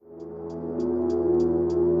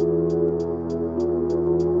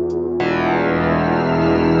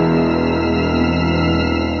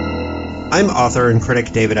I'm author and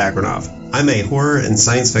critic David Agronoff. I'm a horror and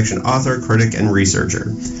science fiction author, critic, and researcher.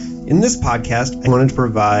 In this podcast, I wanted to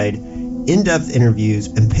provide in-depth interviews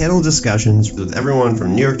and panel discussions with everyone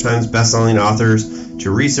from New York Times bestselling authors to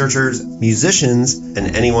researchers, musicians,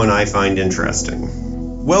 and anyone I find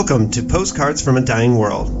interesting. Welcome to Postcards from a Dying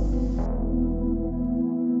World.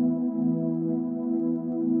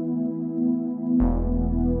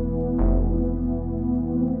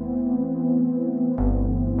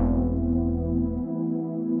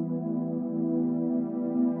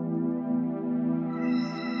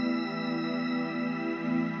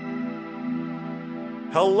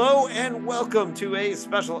 Hello and welcome to a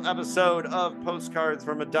special episode of Postcards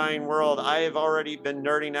from a Dying World. I have already been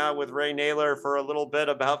nerding out with Ray Nayler for a little bit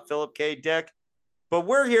about Philip K. Dick, but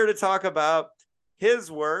we're here to talk about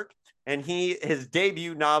his work and his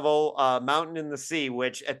debut novel, Mountain in the Sea,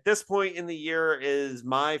 which at this point in the year is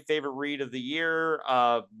my favorite read of the year,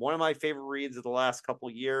 one of my favorite reads of the last couple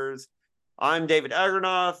of years. I'm David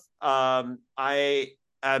Agronoff.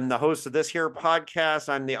 I'm the host of this here podcast.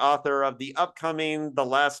 I'm the author of the upcoming The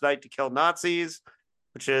Last Night to Kill Nazis,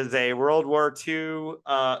 which is a World War II.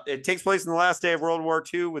 It takes place in the last day of World War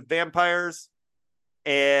II with vampires.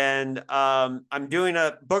 And I'm doing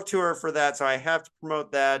a book tour for that, so I have to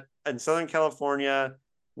promote that in Southern California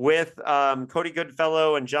with Cody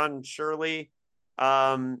Goodfellow and John Shirley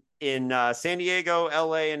in San Diego,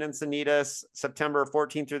 LA, and Encinitas, September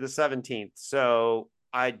 14th through the 17th. So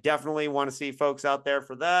I definitely want to see folks out there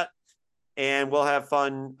for that, and we'll have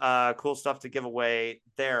fun, cool stuff to give away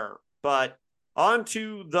there. But on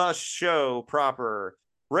to the show proper.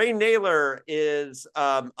 Ray Nayler is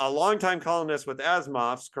a longtime columnist with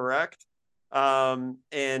Asimov's, correct?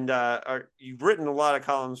 You've written a lot of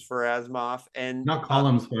columns for Asimov, and not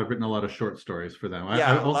columns, but I've written a lot of short stories for them.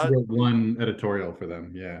 I also wrote one editorial for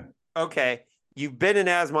them. Yeah. Okay, you've been in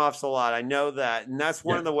Asimov's a lot. I know that, and that's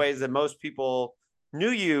one of the ways that most people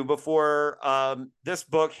knew you before this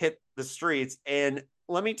book hit the streets. And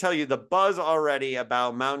let me tell you, the buzz already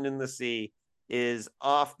about Mountain in the Sea is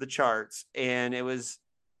off the charts. And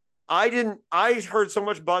I heard so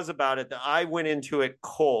much buzz about it that I went into it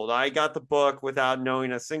cold. I got the book without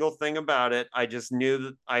knowing a single thing about it. I just knew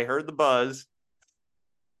that I heard the buzz.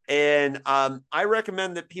 And I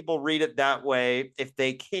recommend that people read it that way. If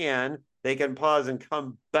they can pause and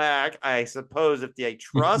come back, I suppose, if they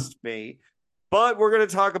trust me. But we're going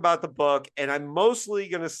to talk about the book, and I'm mostly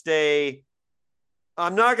going to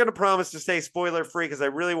I'm not going to promise to stay spoiler free because I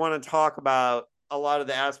really want to talk about a lot of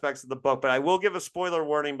the aspects of the book, but I will give a spoiler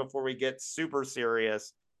warning before we get super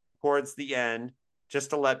serious towards the end,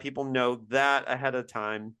 just to let people know that ahead of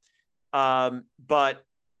time. But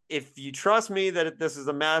if you trust me that this is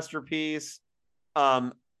a masterpiece,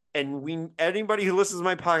 and anybody who listens to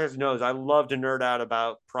my podcast knows I love to nerd out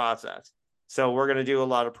about process. So we're going to do a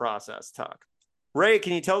lot of process talk. Ray,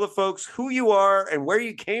 can you tell the folks who you are and where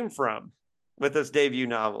you came from with this debut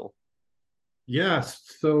novel? Yes.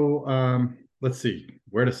 So let's see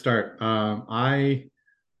where to start. I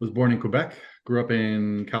was born in Quebec, grew up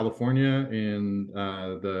in California, in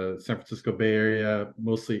the San Francisco Bay Area,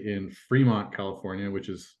 mostly in Fremont, California, which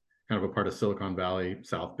is kind of a part of Silicon Valley,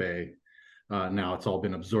 South Bay. Now it's all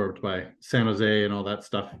been absorbed by San Jose and all that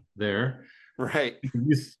stuff there. Right.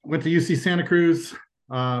 Went to UC Santa Cruz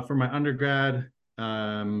for my undergrad.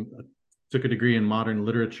 Took a degree in modern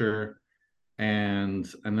literature, and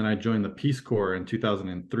then I joined the Peace Corps in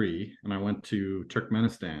 2003, and I went to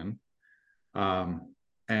Turkmenistan.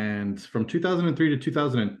 And from 2003 to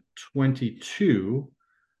 2022,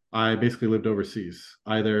 I basically lived overseas,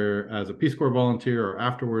 either as a Peace Corps volunteer or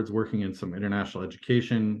afterwards working in some international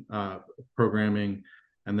education programming.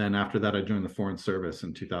 And then after that, I joined the Foreign Service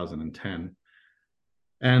in 2010.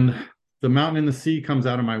 And The Mountain in the Sea comes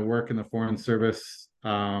out of my work in the Foreign Service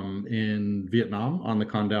in Vietnam on the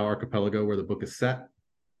Con Dao archipelago where the book is set.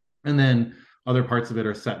 And then other parts of it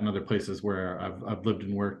are set in other places where I've lived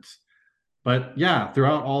and worked. But yeah,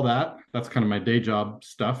 throughout all that, that's kind of my day job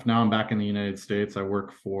stuff. Now I'm back in the United States. I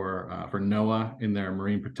work for NOAA in their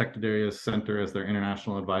Marine Protected Areas Center as their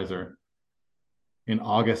international advisor. In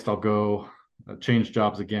August, I'll go change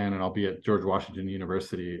jobs again, and I'll be at George Washington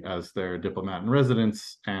University as their diplomat in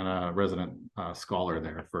residence and a resident scholar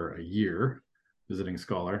there for a year, visiting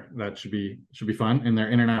scholar. That should be fun in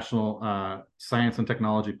their International Science and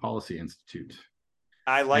Technology Policy Institute.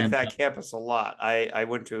 I like that campus a lot. I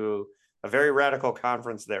went to a very radical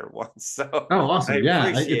conference there once, so awesome! I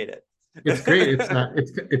appreciate it. It's great.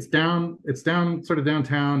 It's down sort of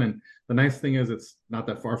downtown, and the nice thing is it's not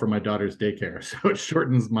that far from my daughter's daycare, so it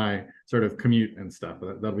shortens my sort of commute and stuff.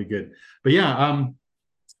 That'll be good. But yeah,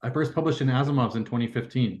 I first published in Asimov's in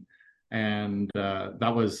 2015, And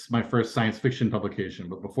that was my first science fiction publication.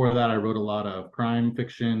 But before that, I wrote a lot of crime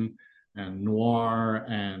fiction and noir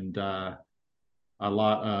and a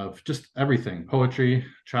lot of just everything, poetry,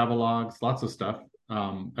 travelogues, lots of stuff.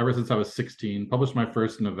 Ever since I was 16, published my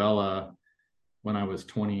first novella when I was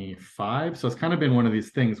 25. So it's kind of been one of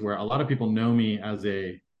these things where a lot of people know me as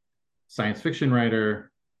a science fiction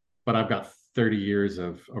writer, but I've got 30 years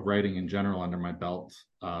of writing in general under my belt.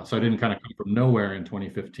 So I didn't kind of come from nowhere in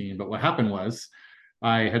 2015. But what happened was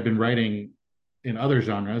I had been writing in other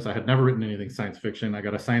genres. I had never written anything science fiction. I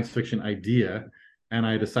got a science fiction idea and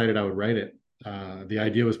I decided I would write it. The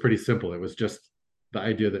idea was pretty simple. It was just the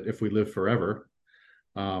idea that if we live forever,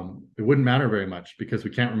 it wouldn't matter very much because we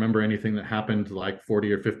can't remember anything that happened like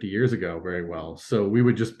 40 or 50 years ago very well. So we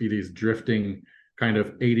would just be these drifting kind of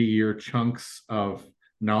 80-year chunks of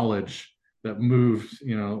knowledge that moved,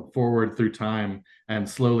 forward through time and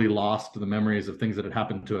slowly lost the memories of things that had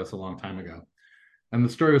happened to us a long time ago. And the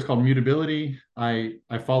story was called Mutability. I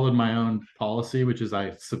followed my own policy, which is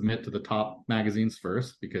I submit to the top magazines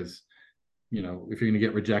first because, if you're going to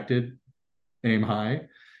get rejected, aim high.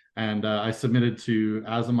 And I submitted to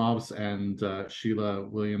Asimov's, and Sheila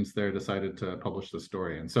Williams there decided to publish the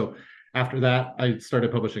story. And so after that, I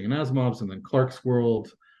started publishing in Asimov's and then Clark's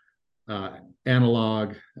World,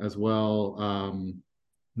 Analog as well,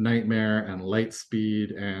 Nightmare and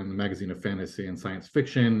Lightspeed, and the Magazine of Fantasy and Science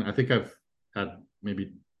Fiction. I think I've had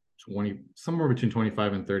maybe somewhere between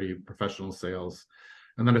 25 and 30 professional sales.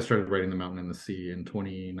 And then I started writing The Mountain and the Sea in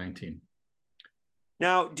 2019.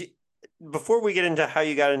 Now, before we get into how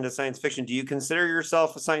you got into science fiction, do you consider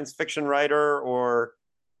yourself a science fiction writer, or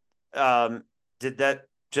did that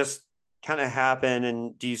just kind of happen?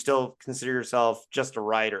 And do you still consider yourself just a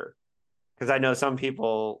writer? Because I know some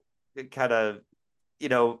people kind of,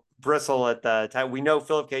 bristle at the time. We know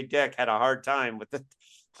Philip K. Dick had a hard time with the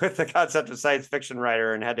concept of science fiction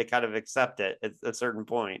writer and had to kind of accept it at a certain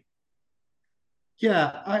point.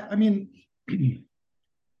 Yeah, I mean, I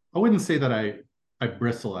wouldn't say that I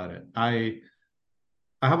bristle at it. I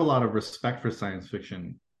have a lot of respect for science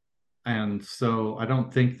fiction, and so I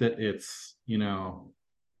don't think that it's anything.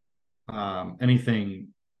 I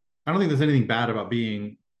don't think there's anything bad about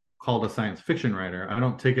being called a science fiction writer. I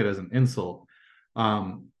don't take it as an insult.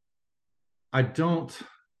 I don't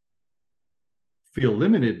feel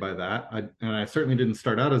limited by that. And I certainly didn't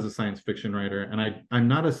start out as a science fiction writer. And I'm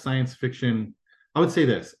not a science fiction. I would say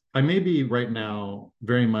this. I may be right now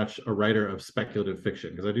very much a writer of speculative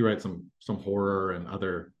fiction because I do write some horror and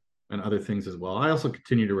other things as well. I also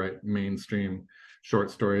continue to write mainstream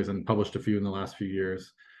short stories and published a few in the last few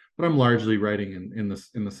years. But I'm largely writing in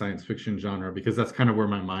the science fiction genre because that's kind of where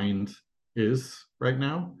my mind is right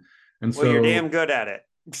now. And well, you're damn good at it.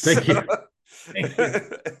 Thank you. Thank you.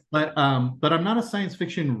 But I'm not a science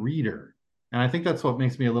fiction reader. And I think that's what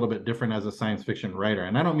makes me a little bit different as a science fiction writer.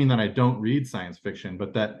 And I don't mean that I don't read science fiction,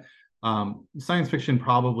 but that science fiction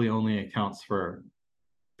probably only accounts for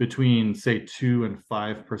between, say, 2 and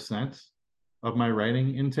 5% of my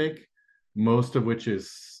writing intake, most of which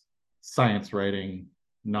is science writing,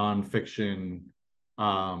 nonfiction,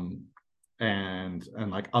 and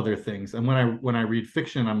like other things. And when I read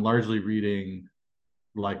fiction, I'm largely reading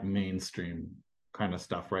like mainstream kind of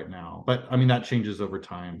stuff right now. But I mean that changes over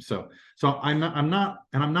time. So I'm not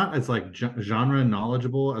as like genre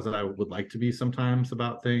knowledgeable as I would like to be sometimes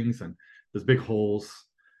about things. And there's big holes,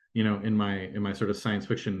 in my sort of science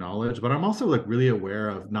fiction knowledge. But I'm also like really aware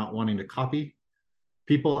of not wanting to copy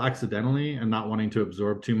people accidentally and not wanting to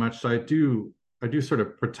absorb too much. So I do sort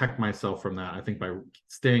of protect myself from that, I think, by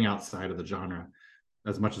staying outside of the genre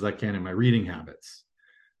as much as I can in my reading habits.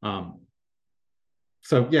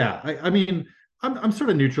 So yeah, I mean, I'm sort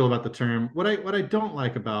of neutral about the term. What I don't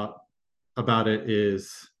like about it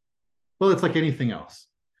is, well, it's like anything else.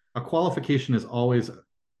 A qualification is always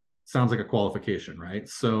sounds like a qualification, right?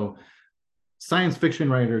 So science fiction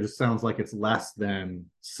writer just sounds like it's less than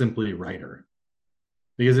simply writer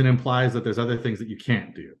because it implies that there's other things that you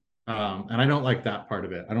can't do. And I don't like that part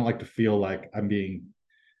of it. I don't like to feel like I'm being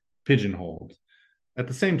pigeonholed. At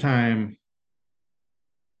the same time,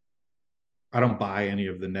 I don't buy any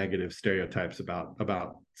of the negative stereotypes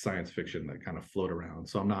about science fiction that kind of float around.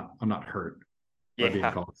 So I'm not hurt by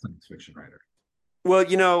being called a science fiction writer. Well,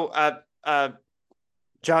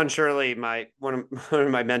 John Shirley, one of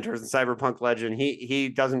my mentors in Cyberpunk Legend, he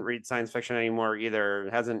doesn't read science fiction anymore either.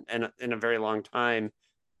 Hasn't in a very long time.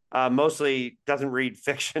 Mostly doesn't read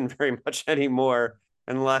fiction very much anymore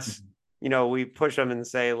unless we push them and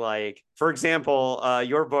say, like, for example,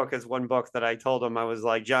 your book is one book that I told him, I was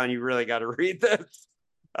like, John, you really got to read this.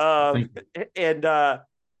 And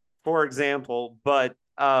for example, but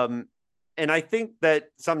and I think that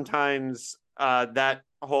sometimes that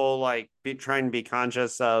whole like trying to be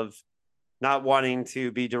conscious of not wanting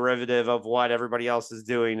to be derivative of what everybody else is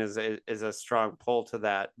doing is a strong pull to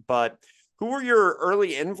that. But who were your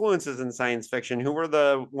early influences in science fiction? Who were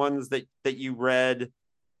the ones that you read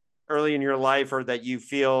early in your life, or that you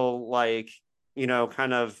feel like,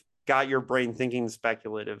 kind of got your brain thinking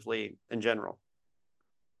speculatively in general?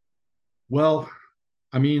 Well,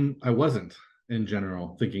 I mean, I wasn't in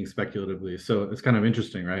general thinking speculatively, so it's kind of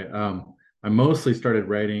interesting, right? I mostly started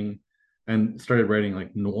writing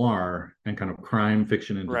like noir and kind of crime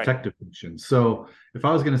fiction and Right. detective fiction. So if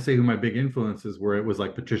I was going to say who my big influences were, it was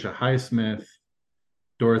like Patricia Highsmith,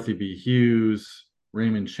 Dorothy B. Hughes,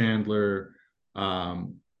 Raymond Chandler,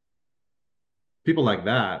 um, people like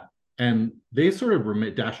that. And they sort of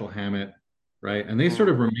remain Dashiell Hammett, right? And they sort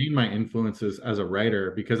Mm-hmm. of remain my influences as a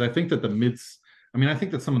writer because I think that I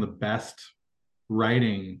think that some of the best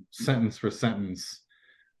writing sentence for sentence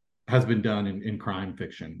has been done in crime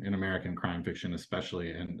fiction, in American crime fiction,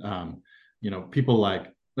 especially. And people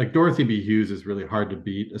like Dorothy B. Hughes is really hard to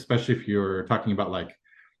beat, especially if you're talking about like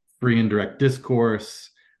free and direct discourse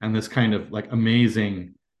and this kind of like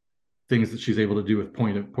amazing things that she's able to do with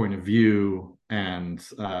point of view and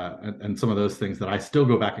some of those things that I still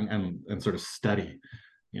go back and sort of study.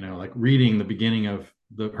 Like reading the beginning of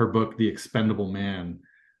her book, The Expendable Man.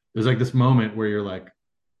 There's like this moment where you're like,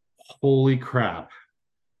 holy crap,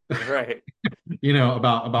 Right.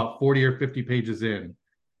 about 40 or 50 pages in,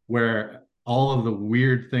 where all of the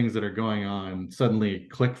weird things that are going on suddenly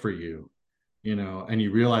click for you, and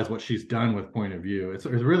you realize what she's done with point of view. It's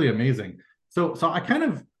really amazing. So I kind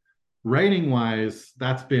of, writing wise,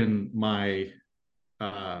 that's been my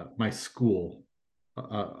school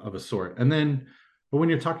of a sort. And then, but when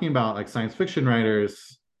you're talking about like science fiction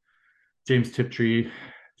writers, James Tiptree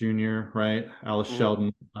Jr., right? Alice Mm-hmm.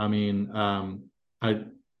 Sheldon. I mean, I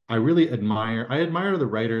I really admire the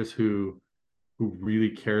writers who really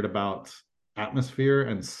cared about atmosphere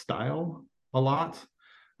and style a lot.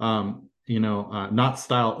 Not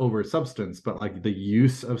style over substance, but like the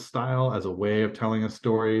use of style as a way of telling a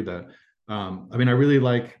story. I really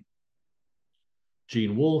like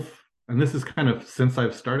Gene Wolfe, and this is kind of since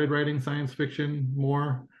I've started writing science fiction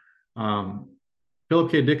more. Um,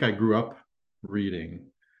 Philip K. Dick, I grew up reading.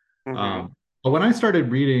 Mm-hmm. But when I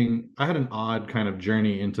started reading, I had an odd kind of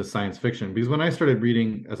journey into science fiction because when I started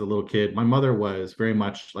reading as a little kid, my mother was very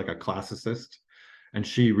much like a classicist, and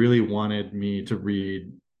she really wanted me to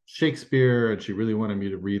read Shakespeare, and she really wanted me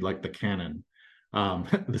to read like the canon.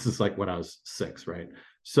 This is like when I was 6, right?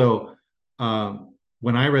 So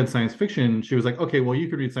when I read science fiction, she was like, "Okay, well, you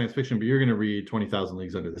could read science fiction, but you're going to read 20,000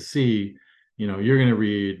 Leagues Under the Sea. You're going to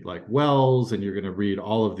read like Wells, and you're going to read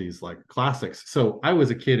all of these like classics." So I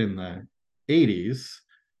was a kid in the 80s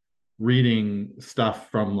reading stuff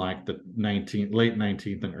from like the late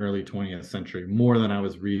 19th and early 20th century more than I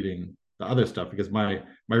was reading the other stuff because my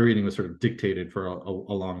reading was sort of dictated for a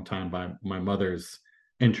long time by my mother's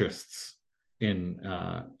interests in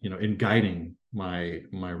guiding my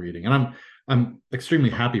reading. And I'm extremely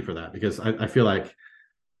happy for that because I feel like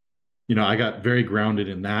I got very grounded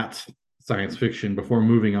in that science fiction before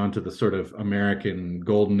moving on to the sort of American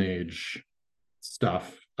golden age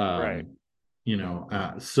stuff. Right.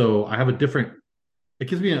 So I have it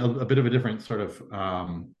gives me a bit of a different sort of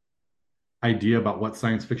idea about what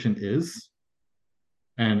science fiction is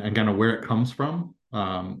and kind of where it comes from.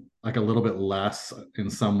 Like a little bit less in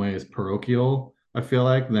some ways parochial, I feel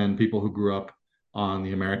like, than people who grew up on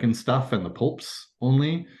the American stuff and the pulps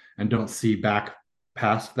only and don't see back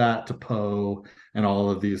past that to Poe and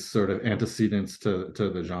all of these sort of antecedents to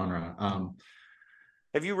the genre,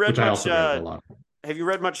 Have you read which I much? also read a lot. Have you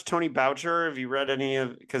read much Tony Boucher? Have you read any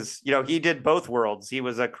of? Because he did both worlds. He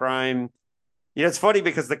was a crime. It's funny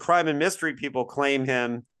because the crime and mystery people claim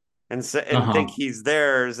him and think Uh-huh. he's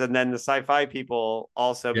theirs, and then the sci-fi people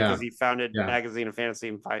also because Yeah. he founded Yeah. Magazine of Fantasy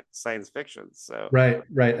and Science Fiction. So Right,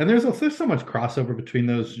 right. And there's so much crossover between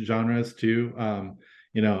those genres too.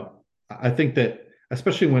 You know, I think that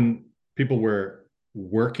especially when people were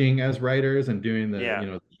working as writers and doing the,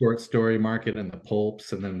 yeah, short story market and the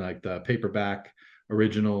pulps and then like the paperback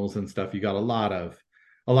originals and stuff, you got a lot of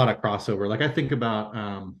crossover. Like I think about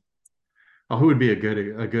who would be a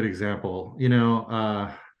good example?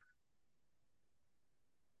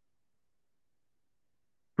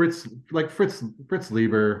 Fritz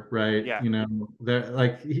Lieber, right? yeah, There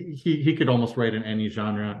like he could almost write in any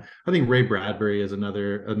genre. I think Ray Bradbury is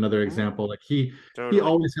another mm-hmm, example. Like he totally.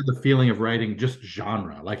 always had the feeling of writing just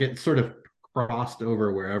genre. Like it sort of crossed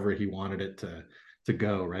over wherever he wanted it to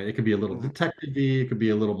go, right? It could be a little Mm-hmm. detective-y, it could be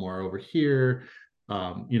a little more over here.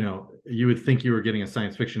 you would think you were getting a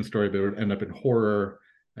science fiction story, but it would end up in horror,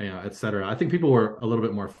 et cetera. I think people were a little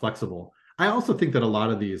bit more flexible. I also think that a lot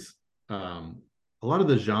of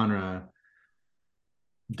the genre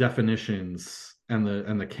definitions and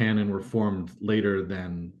the canon were formed later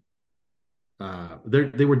than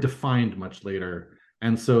they were defined much later,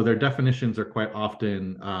 and so their definitions are quite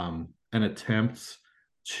often an attempt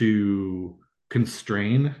to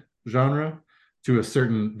constrain genre to a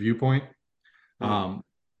certain viewpoint. So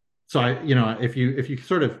if you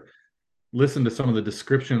sort of listen to some of the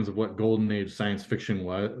descriptions of what golden age science fiction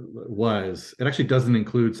was, it actually doesn't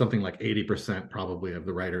include something like 80% probably of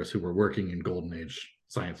the writers who were working in golden age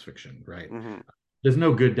science fiction, right? There's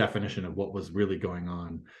no good definition of what was really going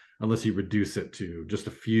on unless you reduce it to just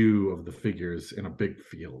a few of the figures in a big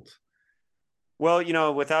field.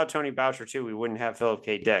 Well, without Tony Boucher too, we wouldn't have Philip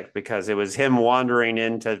K. Dick, because it was him wandering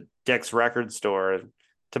into Dick's record store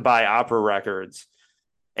to buy opera records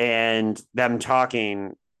and them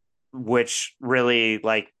talking, which really,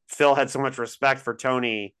 like, Phil had so much respect for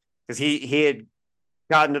Tony because he had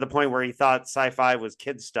gotten to the point where he thought sci-fi was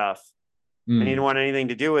kid stuff and he didn't want anything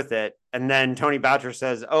to do with it. And then Tony Boucher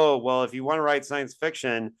says, oh, well, if you want to write science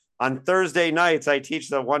fiction, on Thursday nights, I teach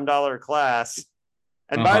the $1 class.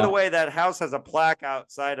 And by the way, that house has a plaque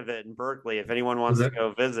outside of it in Berkeley if anyone wants to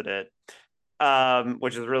go visit it,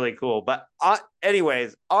 which is really cool. But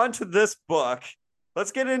anyways, on to this book.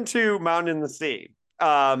 Let's get into Mountain in the Sea,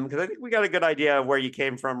 because I think we got a good idea of where you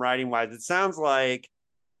came from writing-wise. It sounds like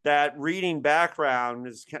that reading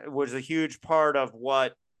background was a huge part of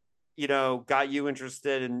what, got you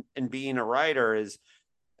interested in being a writer.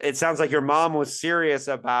 It sounds like your mom was serious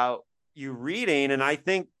about you reading. And I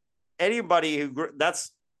think anybody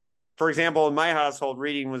for example, in my household,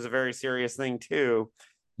 reading was a very serious thing too.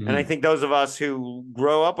 And I think those of us who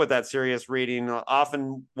grow up with that serious reading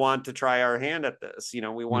often want to try our hand at this.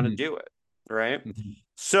 We want to do it. Right.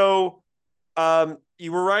 So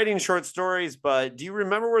you were writing short stories, but do you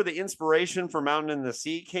remember where the inspiration for Mountain in the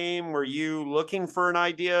Sea came? Were you looking for an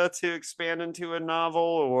idea to expand into a novel,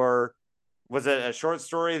 or was it a short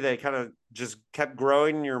story that kind of just kept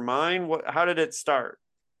growing in your mind? How did it start?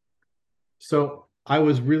 So I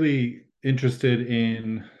was really interested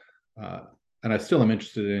in, and I still am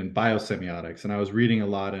interested in, biosemiotics. And I was reading a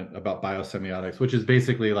lot about biosemiotics, which is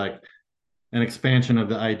basically like an expansion of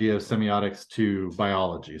the idea of semiotics to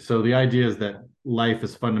biology. So the idea is that life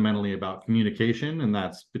is fundamentally about communication, and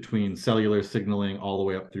that's between cellular signaling all the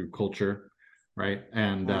way up through culture, right?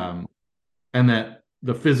 And that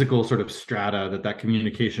the physical sort of strata that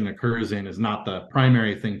communication occurs in is not the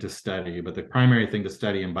primary thing to study, but the primary thing to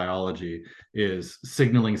study in biology is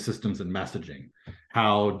signaling systems and messaging,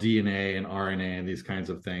 how DNA and RNA and these kinds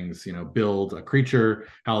of things, build a creature,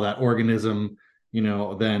 how that organism,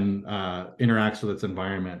 then interacts with its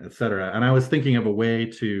environment, et cetera. And I was thinking of a way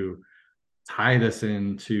to tie this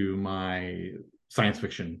into my science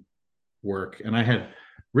fiction work. And I had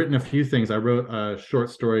written a few things. I wrote a short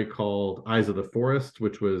story called Eyes of the Forest,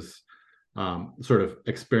 which was sort of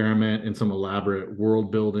experiment in some elaborate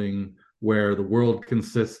world building where the world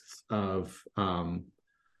consists of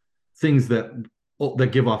things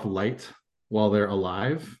that give off light while they're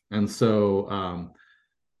alive. And so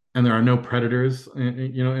and there are no predators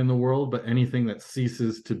in the world, but anything that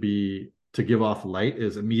ceases to give off light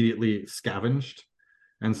is immediately scavenged.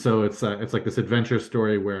 And so it's like this adventure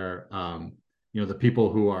story where the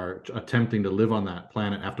people who are attempting to live on that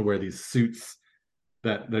planet have to wear these suits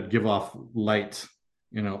that give off light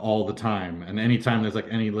all the time, and anytime there's like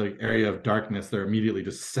any area of darkness, they're immediately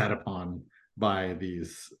just set upon by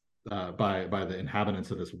these by the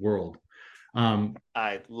inhabitants of this world.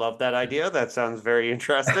 I love that idea. That sounds very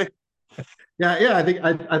interesting. Yeah, I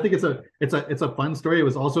think it's a fun story. It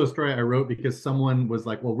was also a story I wrote because someone was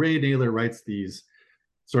like, well, Ray Nayler writes these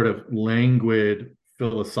sort of languid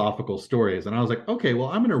philosophical stories, and I was like, okay, well,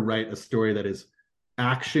 I'm going to write a story that is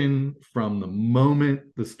action from the moment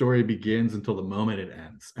the story begins until the moment it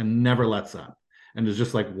ends, and never lets up, and there's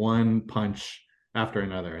just like one punch after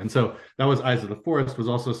another. And so that was Eyes of the Forest. Was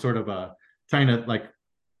also sort of a trying to like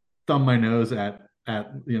thumb my nose at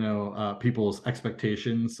people's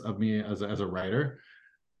expectations of me as a writer.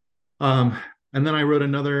 And then I wrote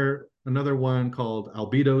another one called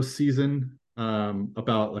Albedo Season,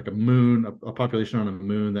 about like a moon, a population on a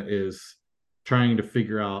moon that is trying to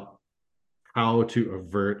figure out how to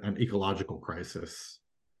avert an ecological crisis,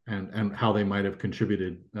 and how they might have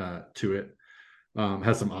contributed to it.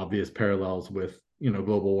 Has some obvious parallels with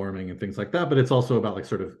global warming and things like that, but it's also about like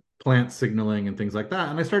sort of plant signaling and things like that.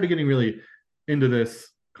 And I started getting really into this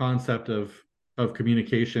concept of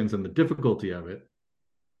communications and the difficulty of it.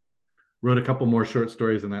 wrote a couple more short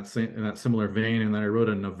stories in that similar vein, and then I wrote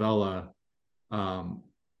a novella, um,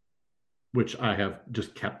 which I have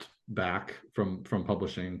just kept back from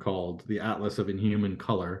publishing, called The Atlas of Inhuman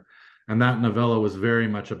Color. And that novella was very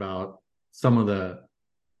much about some of the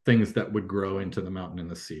things that would grow into the mountain and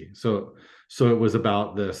the sea. So it was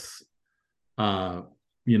about this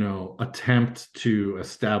attempt to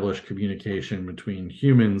establish communication between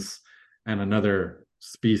humans and another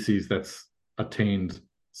species that's attained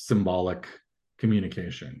symbolic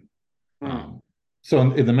communication. Mm. So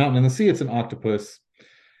in the mountain and the sea, it's an octopus.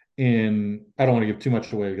 I don't want to give too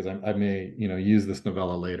much away because I may use this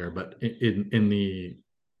novella later, but in the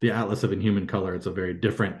Atlas of Inhuman Color, it's a very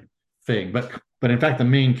different thing. But in fact, the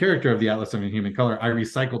main character of the Atlas of Inhuman Color, I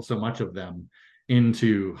recycled so much of them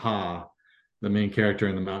into Ha, the main character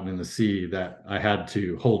in the mountain and the sea, that I had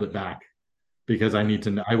to hold it back because I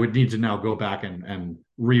would need to now go back and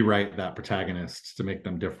rewrite that protagonist to make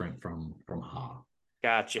them different from Ha.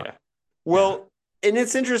 Gotcha. Yeah. Well, and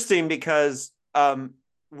it's interesting because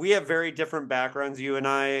we have very different backgrounds, you and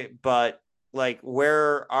I, but like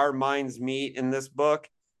where our minds meet in this book,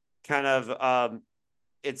 kind of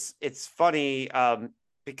it's funny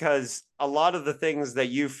because a lot of the things that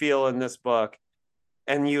you feel in this book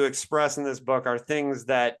and you express in this book are things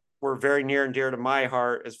that were very near and dear to my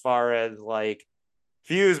heart as far as like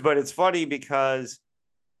views. But it's funny because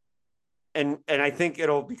and I think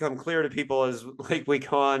it'll become clear to people as like we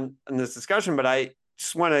go on in this discussion, but I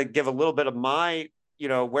just want to give a little bit of my,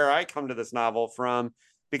 where I come to this novel from,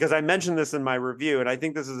 because I mentioned this in my review, and I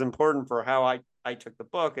think this is important for how I took the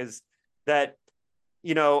book, is that,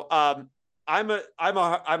 I'm a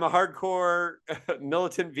hardcore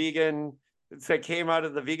militant vegan that came out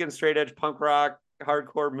of the vegan straight edge punk rock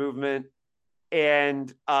hardcore movement,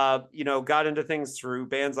 and got into things through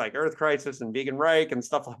bands like Earth Crisis and Vegan Reich and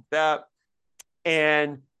stuff like that.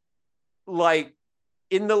 And like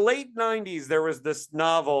in the late 90s, there was this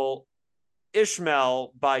novel,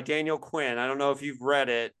 Ishmael by Daniel Quinn. I don't know if you've read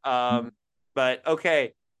it. But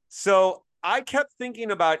okay. So I kept thinking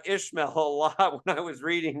about Ishmael a lot when I was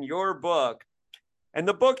reading your book. And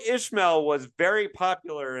the book Ishmael was very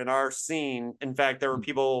popular in our scene. In fact, there were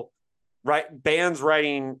bands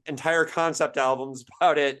writing entire concept albums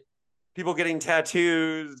about it, people getting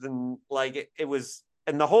tattoos, and like it was.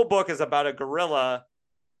 And the whole book is about a gorilla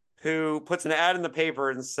who puts an ad in the paper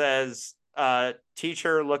and says,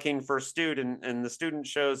 teacher looking for student, and the student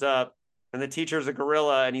shows up, and the teacher's a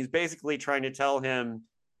gorilla, and he's basically trying to tell him,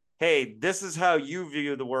 hey, this is how you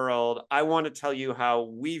view the world. I want to tell you how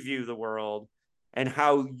we view the world and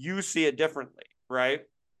how you see it differently, right?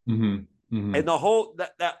 Mm-hmm. Mm-hmm. And the whole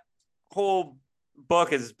that whole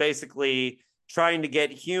book is basically trying to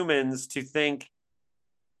get humans to think,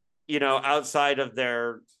 outside of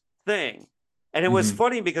their thing. And it was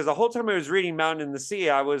funny because the whole time I was reading Mountain and the Sea,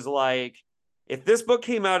 I was like, if this book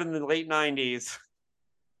came out in the late 90s,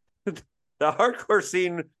 the hardcore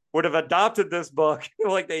scene would have adopted this book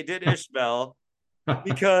like they did Ishmael.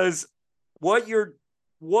 Because what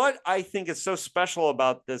I think is so special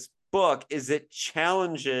about this book is it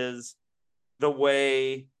challenges the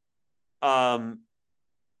way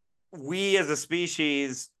we as a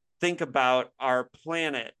species think about our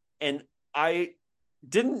planet. And I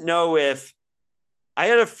didn't know if I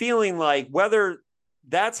had a feeling like whether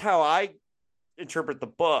that's how I interpret the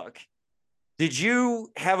book. Did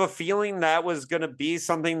you have a feeling that was going to be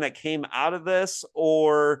something that came out of this,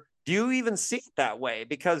 or do you even see it that way?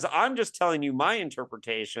 Because I'm just telling you my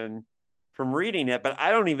interpretation from reading it, but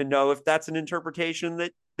I don't even know if that's an interpretation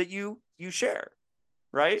that you share,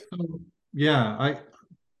 right? Yeah,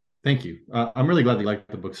 thank you. I'm really glad you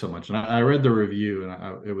liked the book so much, and I read the review,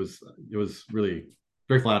 and it was really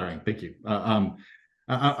very flattering. Thank you.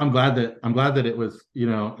 I'm glad that it was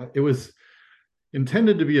it was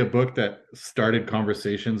intended to be a book that started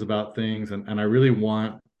conversations about things, and I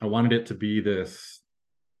wanted it to be this.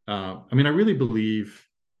 I really believe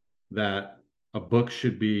that a book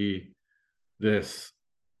should be this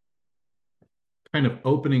kind of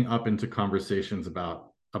opening up into conversations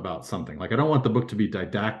about something. Like, I don't want the book to be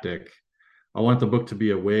didactic. I want the book to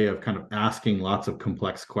be a way of kind of asking lots of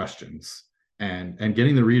complex questions and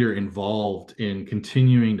getting the reader involved in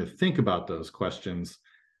continuing to think about those questions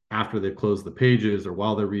after they've closed the pages or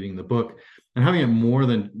while they're reading the book, and having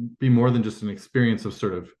it be more than just an experience of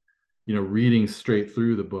sort of reading straight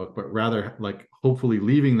through the book, but rather like hopefully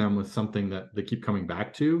leaving them with something that they keep coming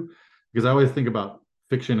back to. Because I always think about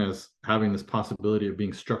fiction as having this possibility of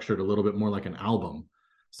being structured a little bit more like an album,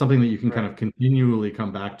 something that you can kind of continually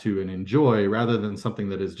come back to and enjoy, rather than something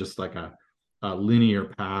that is just like a linear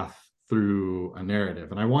path through a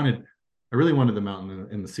narrative. And I wanted I really wanted the mountain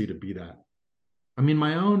and the sea to be that. I mean,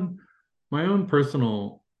 my own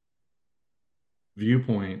personal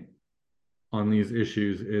viewpoint on these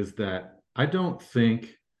issues is that I don't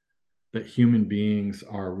think that human beings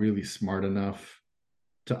are really smart enough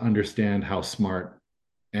to understand how smart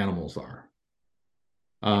animals are.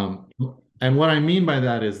 Um, and what I mean by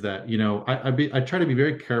that is that, you know, I try to be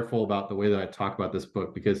very careful about the way that I talk about this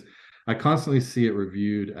book, because I constantly see it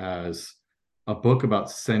reviewed as a book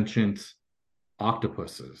about sentient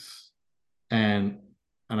octopuses. And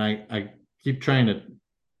I keep trying to,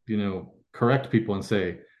 you know, correct people and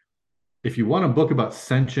say, if you want a book about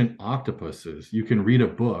sentient octopuses, you can read a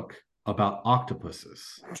book about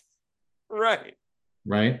octopuses, Right.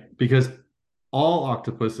 right? Because all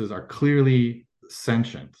octopuses are clearly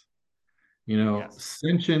sentient. You know, Yes.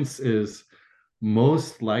 sentience is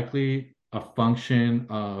most likely a function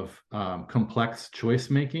of complex choice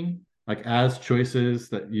making. Like as choices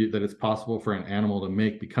that it's possible for an animal to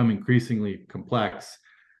make become increasingly complex,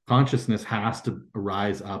 consciousness has to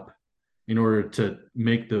rise up in order to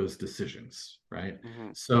make those decisions, right? Mm-hmm.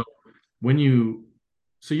 So when you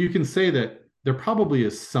so you can say that there probably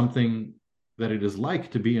is something that it is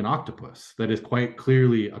like to be an octopus that is quite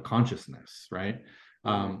clearly a consciousness, right?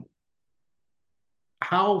 Mm-hmm.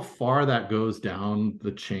 How far that goes down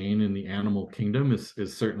the chain in the animal kingdom is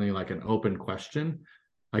certainly like an open question.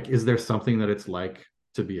 Like, is there something that it's like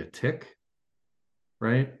to be a tick,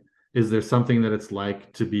 right? Is there something that it's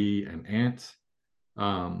like to be an ant?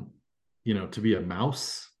 Um, you know, to be a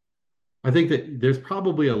mouse? I think that there's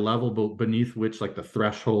probably a level beneath which like the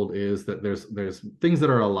threshold is that there's things that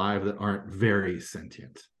are alive that aren't very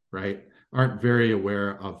sentient, right? Aren't very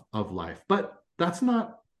aware of life. But that's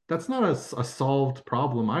not a solved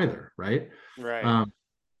problem either, right? Right. Um,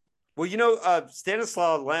 Well, you know,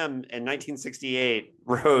 Stanislaw Lem in 1968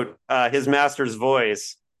 wrote his master's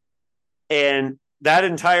voice, and that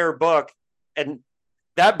entire book, and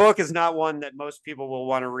that book is not one that most people will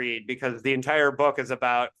want to read because the entire book is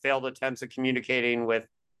about failed attempts at communicating with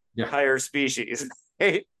yeah, higher species.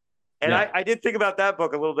 Right? And yeah, I did think about that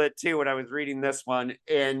book a little bit too when I was reading this one.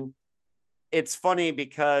 And it's funny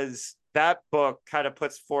because that book kind of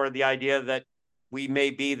puts forward the idea that we may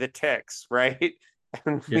be the ticks, right?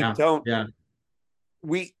 And we yeah, don't, yeah,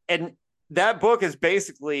 and that book is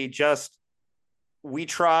basically just we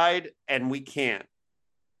tried and we can't.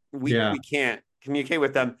 yeah. We can't communicate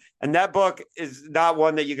with them. And that book is not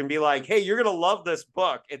one that you can be like, hey, you're gonna love this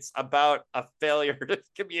book. It's about a failure to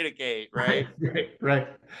communicate, Right, right?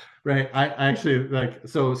 right. I actually like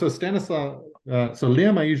so Stanislaw. So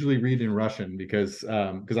Liam, I usually read in Russian because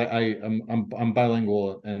I'm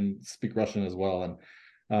bilingual and speak Russian as well. And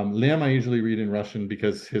Liam, I usually read in Russian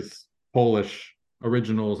because his Polish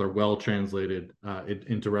originals are well translated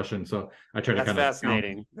into Russian. So I try to That's kind of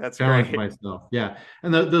fascinating. That's challenge great. myself. Yeah,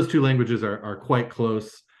 and those two languages are quite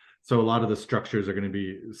close. So a lot of the structures are going to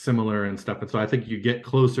be similar and stuff. And so I think you get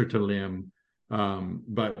closer to Liam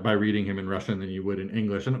by reading him in Russian than you would in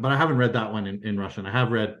English. But I haven't read that one in Russian. I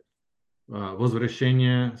have read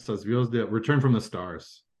Возвращение со звезды, Return from the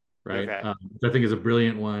Stars, right? Okay. Which I think is a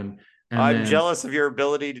brilliant one. And I'm then jealous of your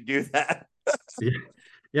ability to do that. yeah,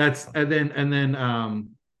 yeah, it's and then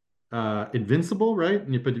Invincible, right?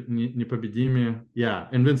 Непобедимые. Yeah,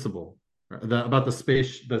 Invincible. About the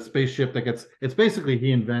spaceship that gets it's basically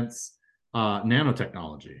he invents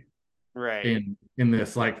nanotechnology Right. in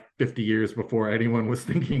this like 50 years before anyone was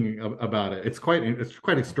thinking about it. It's quite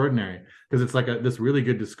extraordinary because it's like this really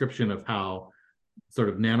good description of how sort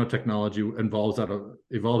of nanotechnology evolves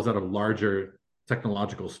out of larger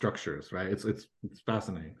technological structures, right? It's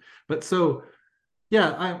fascinating. But so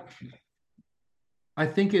yeah, I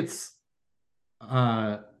think it's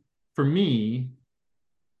for me,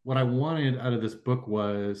 what I wanted out of this book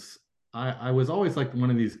was I was always like one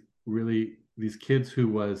of these kids who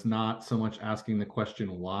was not so much asking the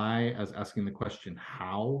question why as asking the question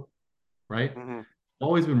how, right? Mm-hmm.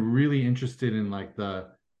 Always been really interested in like the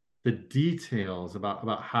details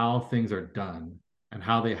about how things are done and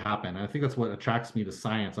how they happen. And I think that's what attracts me to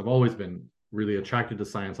science. I've always been really attracted to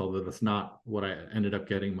science, although that's not what I ended up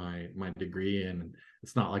getting my degree in.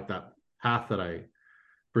 It's not like that path that I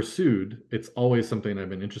pursued. It's always something I've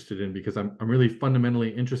been interested in because I'm really fundamentally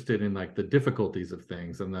interested in like the difficulties of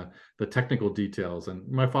things and the technical details. And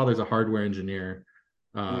my father's a hardware engineer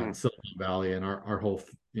in Mm-hmm. Silicon Valley, and our whole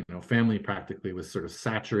family practically was sort of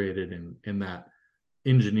saturated in that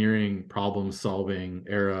engineering problem solving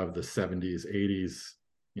era of the 70s, 80s,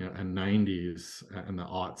 and 90s and the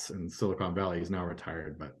aughts in Silicon Valley. He's now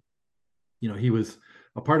retired, but he was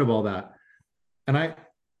a part of all that. And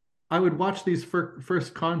I would watch these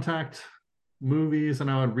first contact movies and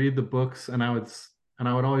I would read the books, and I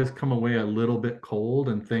would always come away a little bit cold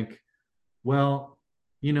and think, well,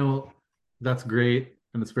 you know, that's great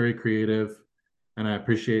and it's very creative and I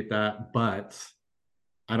appreciate that, but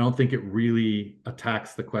I don't think it really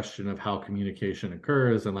attacks the question of how communication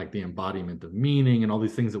occurs and like the embodiment of meaning and all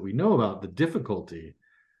these things that we know about the difficulty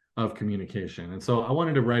of communication. And so I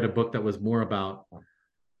wanted to write a book that was more about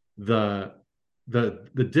the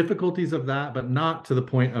the difficulties of that, but not to the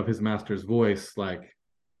point of his master's voice, like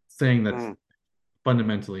saying that's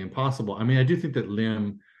fundamentally impossible. I mean, I do think that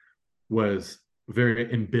Lim was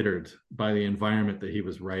very embittered by the environment that he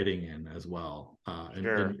was writing in as well, in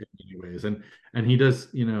many ways. And he does,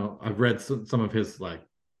 you know, I've read some of his like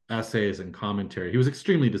essays and commentary. He was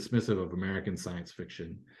extremely dismissive of American science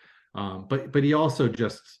fiction, but he also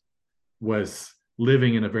just was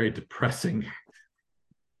living in a very depressing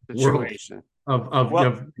situation of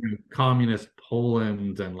you know, communist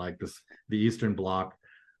Poland and like the Eastern Bloc.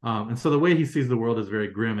 And so the way he sees the world is very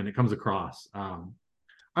grim, and it comes across.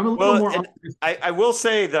 I'm a little more. I will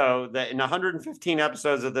say though that in 115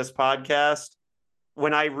 episodes of this podcast,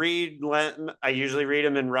 when I read Lem, I usually read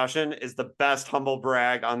him in Russian, is the best humble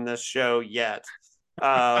brag on this show yet.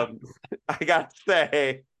 I got to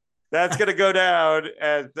say, that's going to go down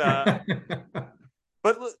as.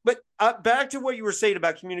 But back to what you were saying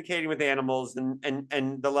about communicating with animals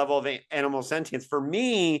and the level of animal sentience. For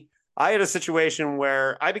me, I had a situation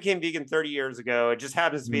where I became vegan 30 years ago. It just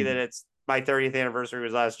happens to be that it's my 30th anniversary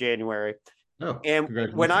was last January. Oh, and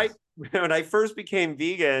when I first became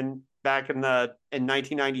vegan back in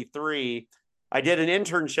 1993, I did an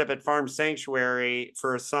internship at Farm Sanctuary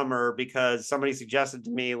for a summer because somebody suggested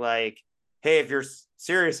to me, like, hey, if you're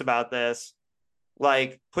serious about this,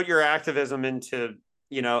 like put your activism into,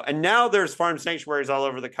 you know, and now there's farm sanctuaries all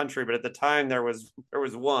over the country, but at the time there was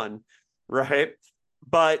one, right?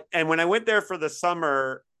 And when I went there for the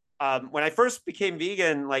summer, when I first became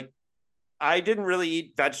vegan, like I didn't really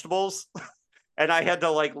eat vegetables and I had to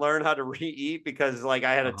like learn how to re-eat because like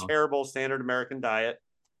I had a terrible standard American diet.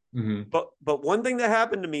 But one thing that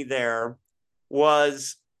happened to me there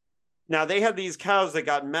was, now they had these cows that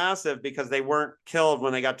got massive because they weren't killed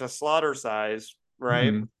when they got to slaughter size,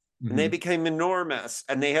 right? And they became enormous.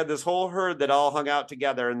 And they had this whole herd that all hung out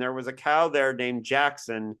together. And there was a cow there named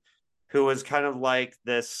Jackson, who was kind of like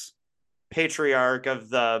this patriarch of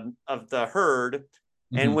the herd.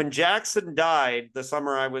 And when Jackson died the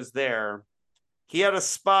summer I was there, he had a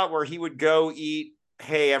spot where he would go eat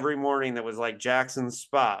hay every morning that was like Jackson's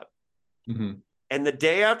spot. And the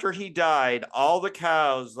day after he died, all the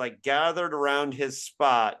cows like gathered around his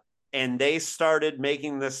spot and they started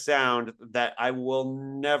making this sound that I will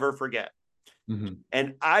never forget.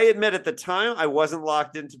 And I admit at the time I wasn't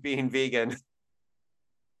locked into being vegan.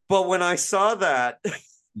 But when I saw that,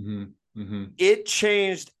 it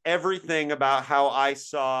changed everything about how I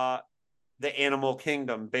saw the animal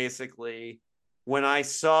kingdom, basically. When I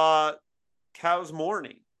saw cows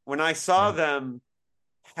mourning, when I saw them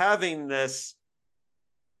having this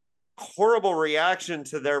horrible reaction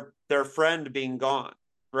to their friend being gone,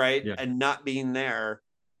 right? And not being there.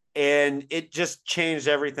 And it just changed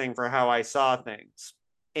everything for how I saw things.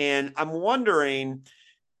 And I'm wondering,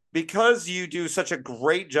 because you do such a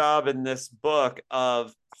great job in this book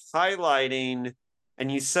of highlighting,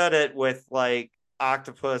 and you said it with like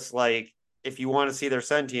octopus, like if you want to see their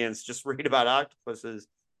sentience, just read about octopuses.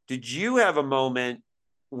 Did you have a moment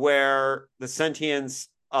where the sentience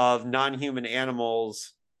of non-human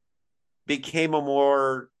animals became a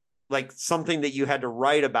more like something that you had to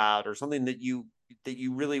write about, or something that you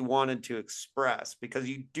really wanted to express, because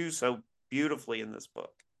you do so beautifully in this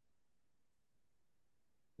book?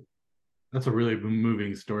 That's a really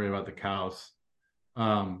moving story about the cows.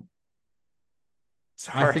 Sorry.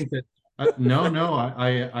 I think that no,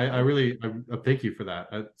 I really I thank you for that.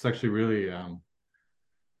 It's actually really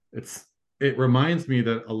it reminds me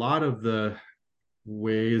that a lot of the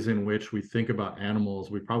ways in which we think about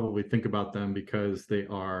animals, we probably think about them because they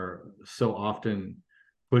are so often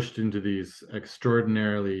pushed into these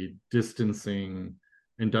extraordinarily distancing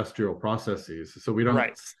industrial processes. So we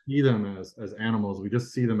don't see them as animals. We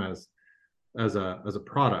just see them as a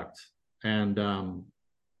product. And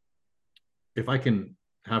if I can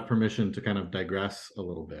have permission to kind of digress a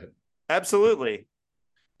little bit. Absolutely.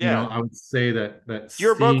 Yeah. You know, I would say that it's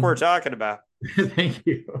your book we're talking about. Thank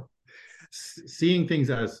you. Seeing things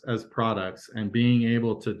as products and being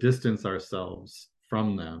able to distance ourselves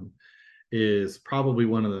from them is probably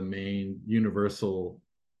one of the main universal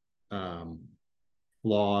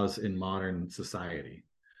flaws in modern society,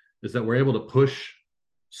 is that we're able to push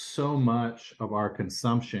so much of our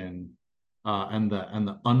consumption and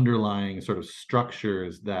the underlying sort of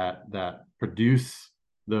structures that produce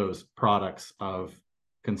those products of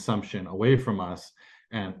consumption away from us,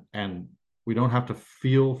 and we don't have to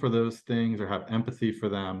feel for those things or have empathy for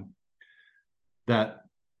them. That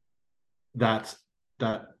that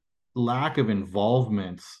that lack of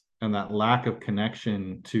involvement and that lack of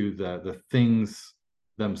connection to the things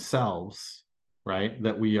themselves, right,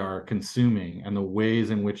 that we are consuming, and the ways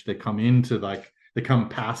in which they come into, like, they come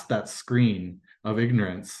past that screen of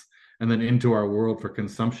ignorance and then into our world for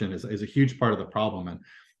consumption is a huge part of the problem. And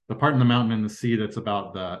the part in The Mountain and the Sea that's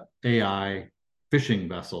about the AI fishing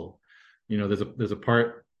vessel, there's a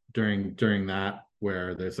part during that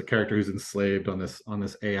where there's a character who's enslaved on this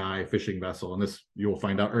AI fishing vessel, and this you will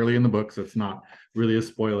find out early in the book, so it's not really a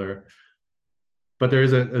spoiler. But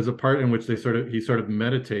there's a part in which he sort of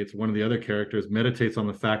meditates. One of the other characters meditates on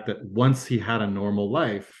the fact that once he had a normal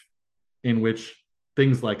life in which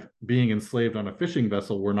things like being enslaved on a fishing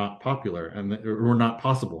vessel were not popular and were not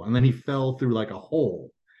possible, and then he fell through like a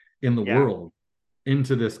hole in the Yeah. world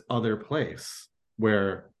into this other place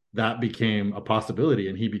where that became a possibility,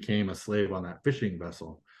 and he became a slave on that fishing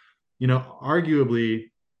vessel.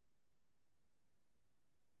 Arguably,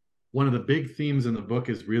 one of the big themes in the book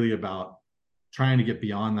is really about trying to get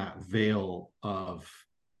beyond that veil of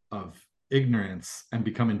ignorance and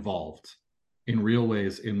become involved in real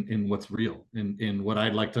ways in what's real, in what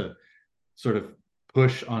I'd like to sort of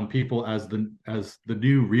push on people as the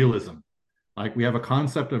new realism. Like, we have a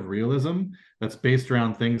concept of realism that's based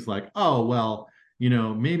around things like, oh, well,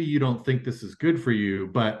 maybe you don't think this is good for you,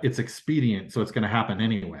 but it's expedient, so it's going to happen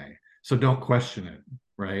anyway. So don't question it,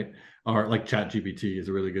 right? Or like ChatGPT is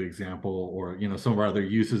a really good example, or some of our other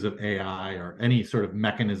uses of AI or any sort of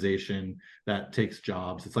mechanization that takes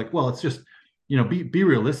jobs. It's like, well, it's just, be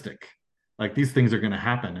realistic. Like, these things are going to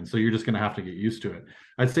happen, and so you're just going to have to get used to it.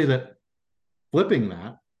 I'd say that flipping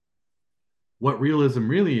that, what realism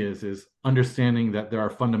really is understanding that there are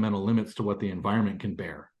fundamental limits to what the environment can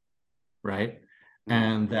bear, right?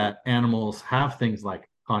 And that animals have things like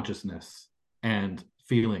consciousness and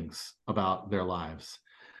feelings about their lives,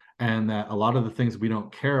 and that a lot of the things we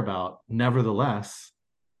don't care about, nevertheless,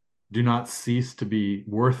 do not cease to be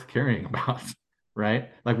worth caring about,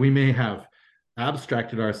 right? Like, we may have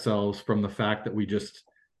abstracted ourselves from the fact that we just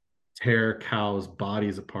tear cows'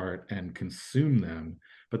 bodies apart and consume them,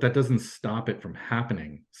 but that doesn't stop it from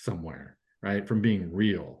happening somewhere, right? From being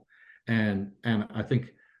real. And I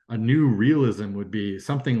think a new realism would be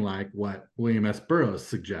something like what William S. Burroughs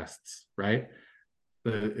suggests, right?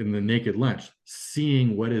 In The Naked Lunch,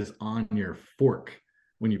 seeing what is on your fork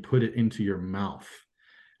when you put it into your mouth,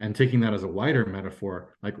 and taking that as a wider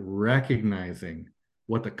metaphor, like recognizing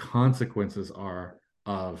what the consequences are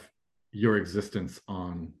of your existence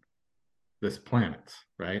on this planet,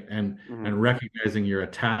 right? And recognizing your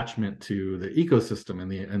attachment to the ecosystem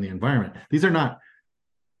and the environment. These are not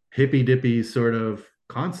hippy dippy sort of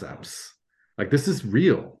concepts. Like, this is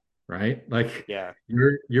real, right? Like, Yeah.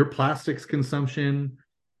 your plastics consumption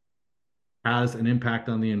has an impact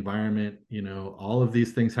on the environment. All of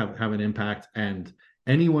these things have an impact, and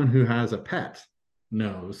anyone who has a pet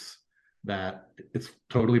knows that it's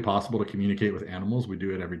totally possible to communicate with animals. We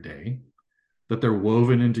do it every day. That they're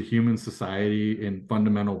woven into human society in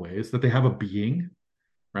fundamental ways, that they have a being,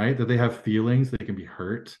 right? That they have feelings, they can be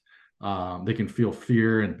hurt, they can feel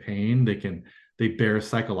fear and pain, they bear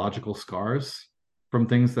psychological scars from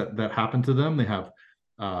things that happen to them. They have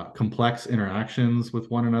complex interactions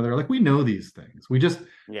with one another. Like, we know these things. We just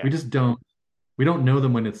don't know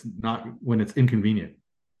them when it's inconvenient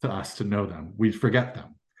to us to know them. We forget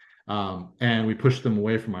them, and we push them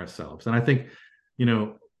away from ourselves. And I think,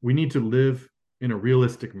 we need to live in a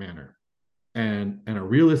realistic manner, and a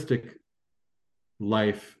realistic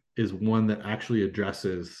life is one that actually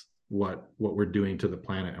addresses what we're doing to the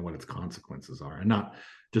planet and what its consequences are, and not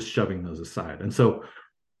just shoving those aside. And so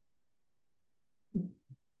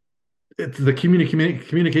it's the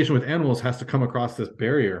communication with animals has to come across this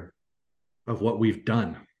barrier of what we've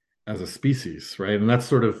done as a species, right? And that's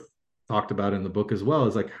sort of talked about in the book as well,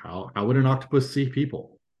 is like, how would an octopus see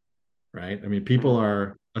people, right? I mean, people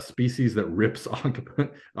are a species that rips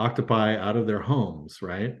octopi out of their homes,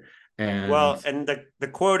 right? And the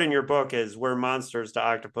quote in your book is, "We're monsters to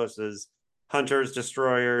octopuses, hunters,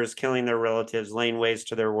 destroyers, killing their relatives, laying waste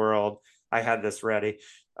to their world." I had this ready.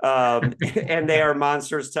 And they are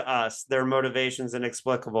monsters to us. Their motivations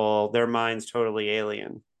inexplicable, their minds totally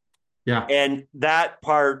alien. Yeah. And that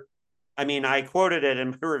part, I mean, I quoted it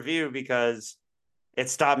in my review because it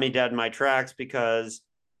stopped me dead in my tracks, because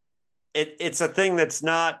it's a thing that's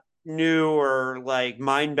not new or like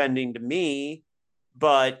mind bending to me,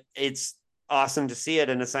 but it's awesome to see it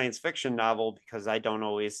in a science fiction novel because I don't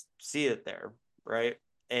always see it there, right?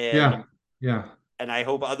 Yeah. Yeah. And I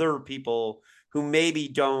hope other people who maybe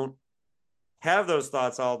don't have those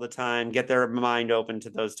thoughts all the time get their mind open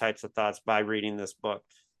to those types of thoughts by reading this book.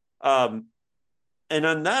 And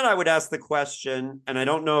on that, I would ask the question, and I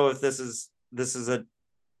don't know if this is a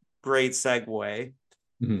great segue,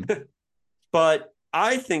 but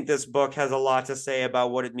I think this book has a lot to say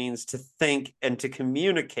about what it means to think and to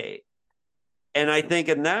communicate. And I think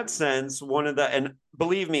in that sense, and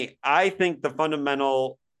believe me, I think the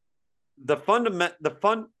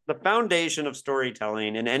foundation of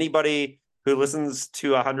storytelling, and anybody who listens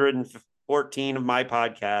to 114 of my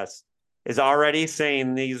podcasts is already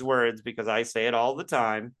saying these words because I say it all the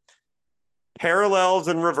time. Parallels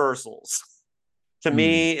and reversals to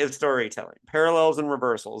me is storytelling. Parallels and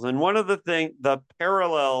reversals. And one of the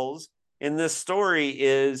parallels in this story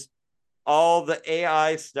is all the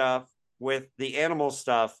AI stuff with the animal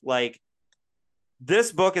stuff. Like,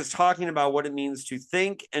 this book is talking about what it means to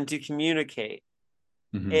think and to communicate.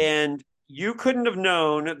 And you couldn't have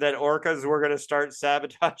known that orcas were going to start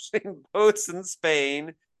sabotaging boats in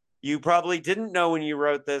Spain. You probably didn't know when you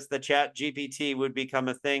wrote this that Chat GPT would become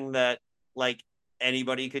a thing that like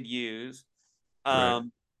anybody could use.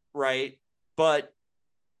 Right. But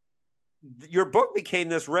your book became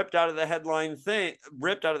this ripped out of the headlines thing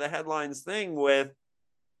with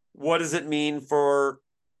what does it mean for,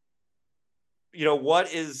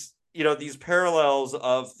 what is, these parallels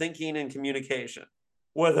of thinking and communication,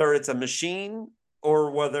 whether it's a machine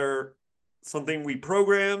or whether something we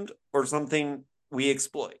programmed or something we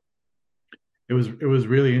exploit. It was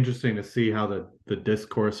really interesting to see how the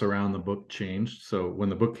discourse around the book changed. So when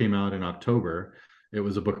the book came out in October, it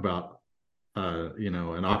was a book about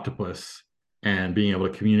an octopus and being able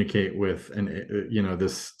to communicate with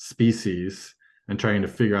this species and trying to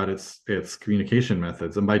figure out its communication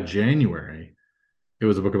methods. And by January, it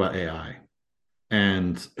was a book about AI,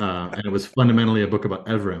 and it was fundamentally a book about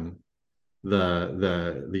Evrim,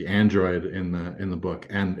 the android in the book,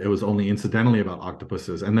 and it was only incidentally about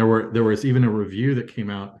octopuses. And there was even a review that came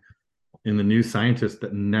out in the New Scientist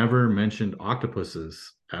that never mentioned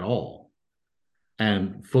octopuses at all,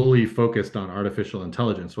 and fully focused on artificial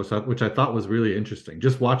intelligence, which I thought was really interesting.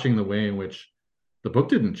 Just watching the way in which the book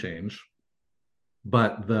didn't change,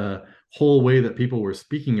 but the whole way that people were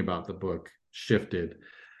speaking about the book shifted.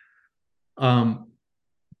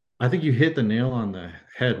 I think you hit the nail on the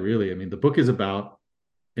head, really. I mean, the book is about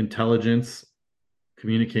intelligence,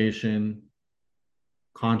 communication,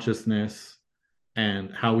 consciousness,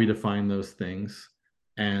 and how we define those things,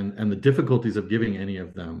 and the difficulties of giving any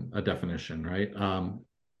of them a definition, right?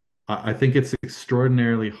 I think it's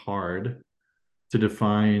extraordinarily hard to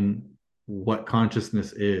define what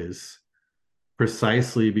consciousness is,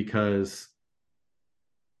 precisely because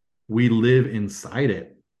we live inside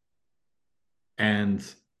it and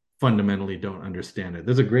fundamentally don't understand it.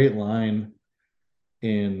 There's a great line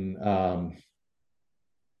in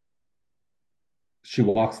She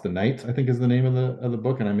Walks the Night, I think is the name of the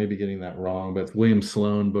book, and I may be getting that wrong, but it's William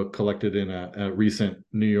Sloan book collected in a recent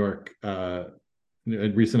New York a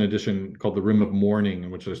recent edition called The Rim of Mourning,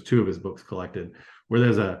 in which there's two of his books collected, where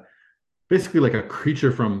there's basically like a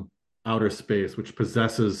creature from outer space which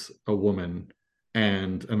possesses a woman,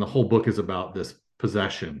 and the whole book is about this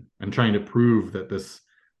possession and trying to prove that this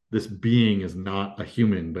being is not a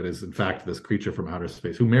human, but is in fact this creature from outer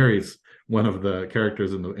space who marries one of the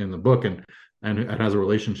characters in the book and has a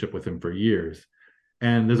relationship with him for years.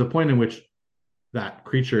 And there's a point in which that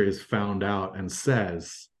creature is found out and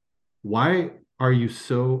says, "Why are you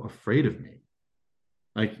so afraid of me?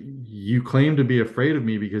 Like, you claim to be afraid of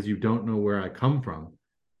me because you don't know where I come from,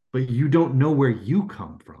 but you don't know where you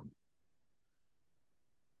come from."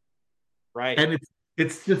 Right. And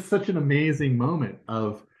it's just such an amazing moment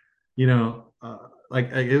of, it's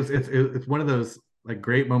one of those like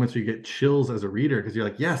great moments where you get chills as a reader, because you're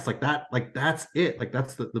like, yes, like that's it. Like,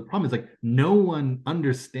 that's the problem is, like, no one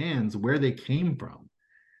understands where they came from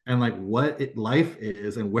and like what life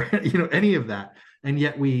is and where, any of that. And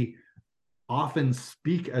yet we often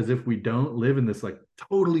speak as if we don't live in this like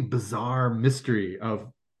totally bizarre mystery of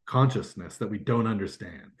consciousness that we don't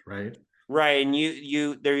understand, right? Right. And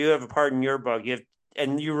you have a part in your book.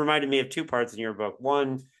 And you reminded me of two parts in your book.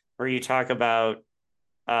 One where you talk about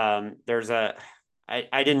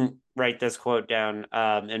I didn't write this quote down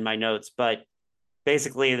in my notes, but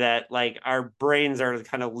basically that like our brains are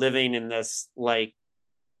kind of living in this like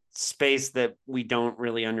space that we don't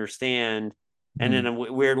really understand. And in a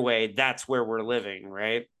weird way, that's where we're living,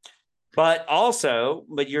 right? But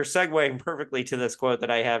you're segueing perfectly to this quote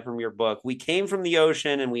that I have from your book. We came from the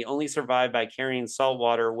ocean and we only survived by carrying salt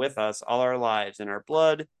water with us all our lives, in our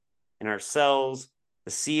blood, in our cells.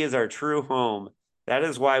 The sea is our true home. That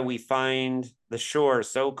is why we find the shore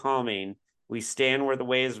so calming. We stand where the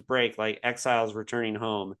waves break like exiles returning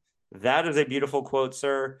home. That is a beautiful quote,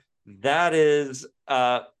 sir. That is,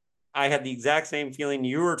 I had the exact same feeling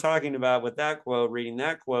you were talking about with that quote, reading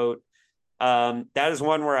that quote. That is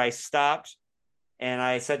one where I stopped and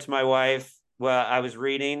I said to my wife, well, I was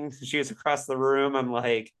reading, she was across the room. I'm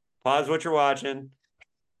like, pause what you're watching.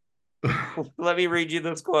 Let me read you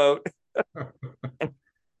this quote.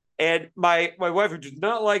 And my wife, who does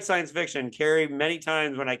not like science fiction, Carrie, many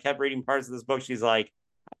times when I kept reading parts of this book, she's like,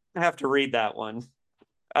 I have to read that one.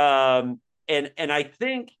 And I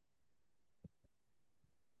think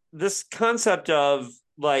this concept of,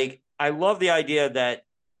 like, I love the idea that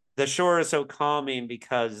the shore is so calming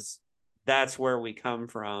because that's where we come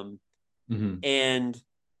from. Mm-hmm. And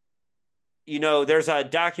there's a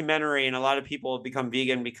documentary, and a lot of people have become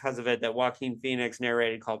vegan because of it, that Joaquin Phoenix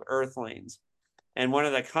narrated, called Earthlings. And one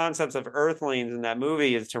of the concepts of Earthlings in that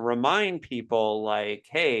movie is to remind people, like,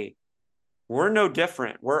 hey, we're no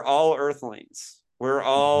different. We're all Earthlings. We're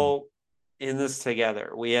all in this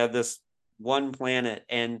together. We have this one planet.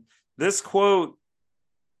 And this quote,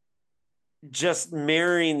 just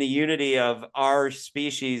marrying the unity of our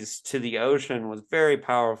species to the ocean, was very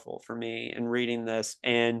powerful for me in reading this,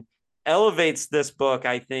 and elevates this book,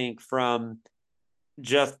 I think, from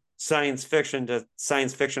just science fiction to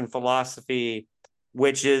science fiction philosophy,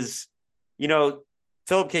 which is,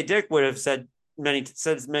 Philip K. Dick would have said many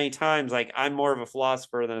times, like, I'm more of a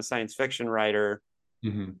philosopher than a science fiction writer.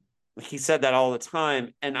 Mm-hmm. He said that all the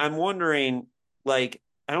time. And I'm wondering, like,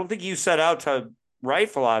 I don't think you set out to write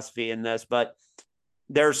philosophy in this, but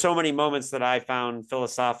there are so many moments that I found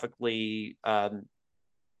philosophically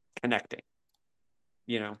connecting,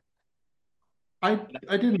 I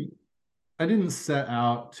didn't set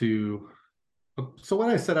out to. So what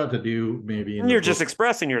I set out to do, maybe in the You're book. just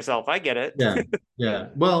expressing yourself. I get it. Yeah, yeah.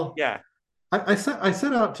 Well, Yeah. I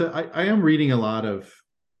set out to. I am reading a lot of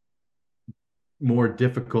more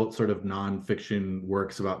difficult sort of nonfiction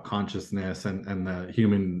works about consciousness and the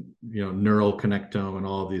human, neural connectome and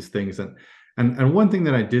all of these things. And one thing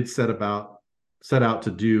that I did set out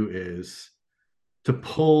to do is to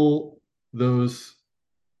pull those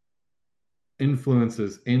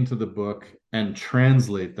influences into the book and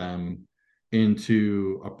translate them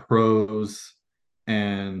into a prose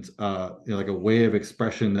and like a way of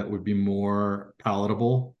expression that would be more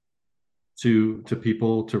palatable to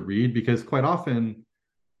people to read, because quite often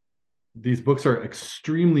these books are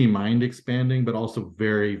extremely mind expanding but also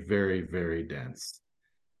very, very, very dense,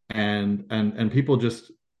 and people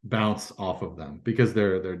just bounce off of them because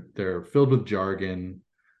they're filled with jargon.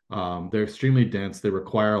 They're extremely dense. They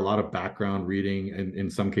require a lot of background reading in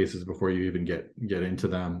some cases before you even get into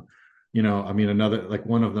them. I mean, another, like,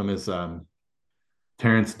 one of them is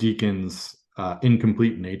Terrence Deacon's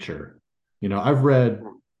Incomplete Nature.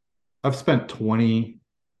 I've spent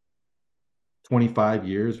 25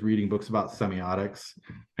 years reading books about semiotics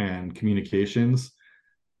and communications,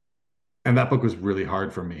 and that book was really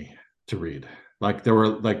hard for me to read. Like, there were,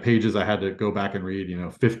 like, pages I had to go back and read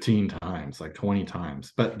 15 times, like 20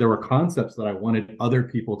 times, but there were concepts that I wanted other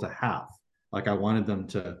people to have. Like, I wanted them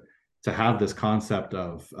to have this concept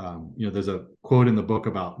of there's a quote in the book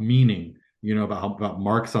about meaning, about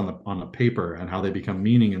marks on the paper and how they become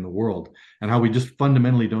meaning in the world, and how we just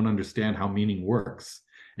fundamentally don't understand how meaning works.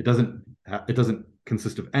 It doesn't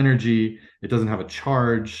consist of energy. It doesn't have a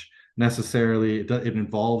charge necessarily. It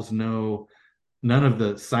involves none of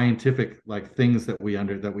the scientific, like, things that we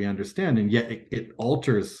understand, and yet it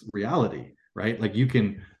alters reality, right? Like, you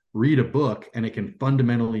can read a book and it can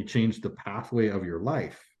fundamentally change the pathway of your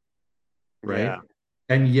life, right? Yeah.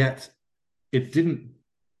 And yet it didn't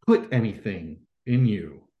put anything in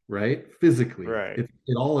you, right? Physically, Right. it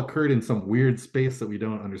all occurred in some weird space that we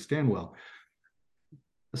don't understand well.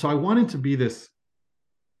 So I wanted to be this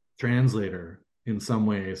translator in some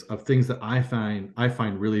ways of things that I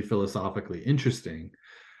find really philosophically interesting.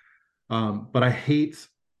 But I hate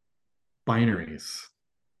binaries,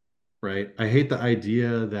 right? I hate the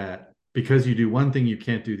idea that because you do one thing, you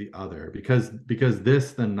can't do the other, because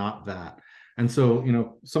this, then not that. And so,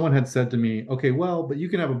 someone had said to me, okay, well, but you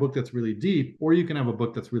can have a book that's really deep, or you can have a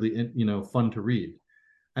book that's really, fun to read.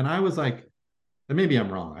 And I was like, and maybe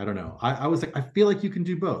I'm wrong, I don't know. I was like, I feel like you can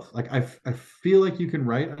do both. Like, I feel like you can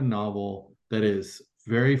write a novel that is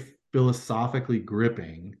very philosophically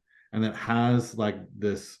gripping and that has, like,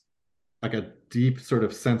 this, like, a deep sort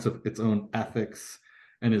of sense of its own ethics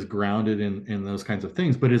and is grounded in those kinds of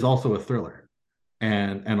things, but is also a thriller,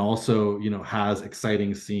 and also, you know, has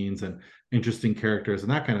exciting scenes and interesting characters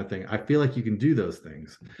and that kind of thing. I feel like you can do those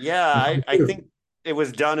things. Yeah, And I think it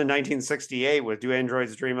was done in 1968 with Do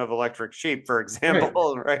Androids Dream of Electric Sheep, for right.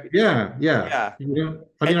 example, right? Yeah, yeah. Yeah. You know,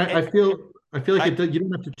 I mean, And, I feel like I, you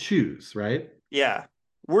don't have to choose, right? yeah,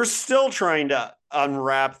 we're still trying to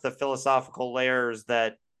unwrap the philosophical layers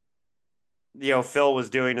that, Phil was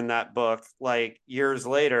doing in that book, like years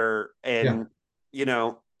later. Yeah.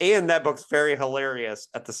 And, and that book's very hilarious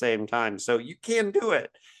at the same time. So you can do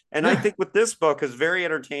it. And I Yeah. think with this book is very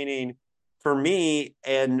entertaining for me.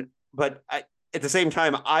 But at the same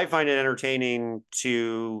time, I find it entertaining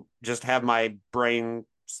to just have my brain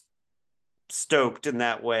stoked in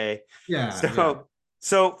that way. Yeah. Yeah.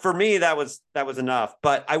 So for me, that was enough.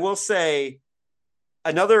 But I will say,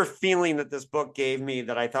 another feeling that this book gave me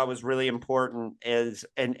that I thought was really important is,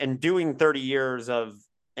 and doing 30 years of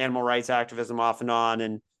animal rights activism off and on,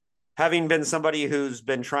 and having been somebody who's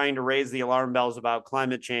been trying to raise the alarm bells about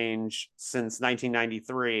climate change since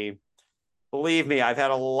 1993, believe me, I've had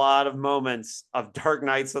a lot of moments of dark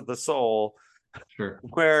nights of the soul Sure.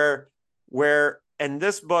 and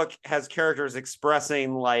this book has characters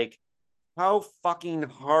expressing like how fucking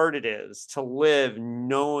hard it is to live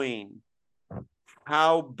knowing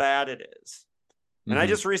how bad it is. And I Mm-hmm.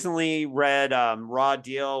 just recently read Raw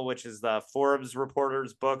Deal, which is the Forbes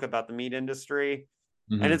reporter's book about the meat industry.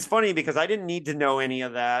 And Mm-hmm. it's funny because I didn't need to know any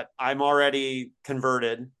of that. I'm already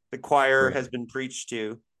converted. The choir Right. has been preached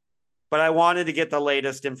to, but I wanted to get the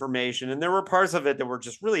latest information. And there were parts of it that were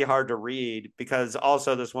just really hard to read because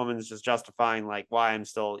also this woman's just justifying like why I'm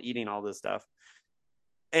still eating all this stuff.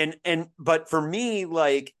 But for me,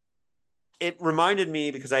 like, it reminded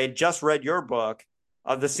me, because I had just read your book,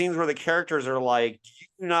 of the scenes where the characters are like, do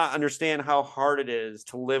you not understand how hard it is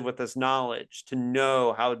to live with this knowledge, to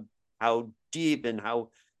know how deep and how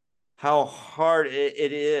hard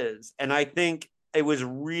it is. And I think it was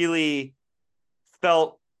really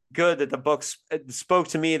felt good that the book spoke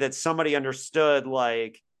to me, that somebody understood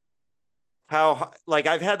like how, like,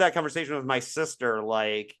 I've had that conversation with my sister,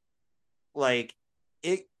 like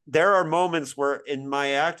it, there are moments where in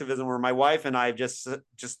my activism where my wife and I just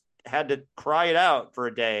had to cry it out for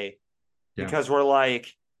a day Yeah. because we're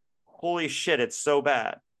like, holy shit, it's so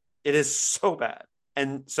bad. It is so bad.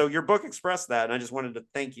 And so your book expressed that, and I just wanted to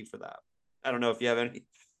thank you for that. I don't know if you have any.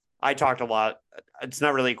 I talked a lot. It's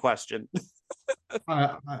not really a question.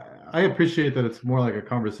 I appreciate that it's more like a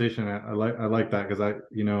conversation. I like that because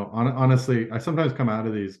honestly, I sometimes come out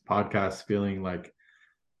of these podcasts feeling like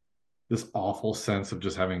this awful sense of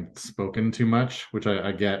just having spoken too much, which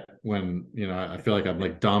I get when, I feel like I'm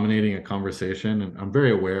like dominating a conversation, and I'm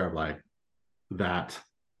very aware of like that,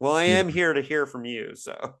 Well, I you know. am here to hear from you.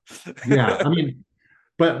 So Yeah, I mean,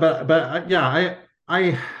 but yeah,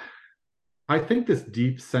 I I think this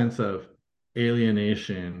deep sense of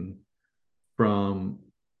alienation from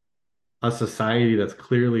a society that's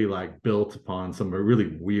clearly like built upon some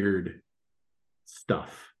really weird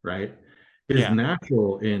stuff, right? Is yeah.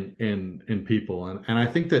 natural in people. And I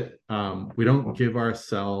think that we don't give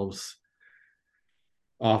ourselves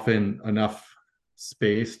often enough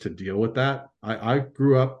space to deal with that. I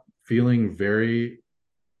grew up feeling very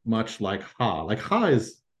much like Ha. Like Ha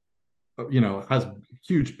is, has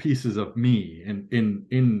huge pieces of me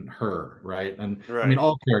in her, right? And I mean, Right.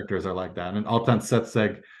 all characters are like that. And Altan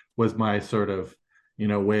Setseg was my sort of,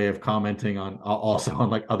 way of commenting on also on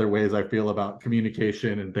like other ways I feel about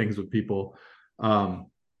communication and things with people.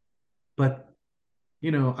 But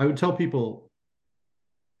I would tell people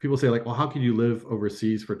say like, well, how could you live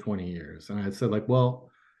overseas for 20 years? And I said like, well,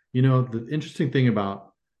 the interesting thing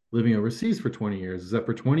about living overseas for 20 years is that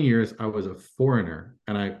for 20 years I was a foreigner,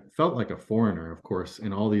 and I felt like a foreigner, of course,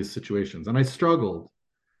 in all these situations. And I struggled,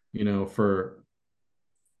 for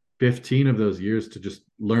 15 of those years to just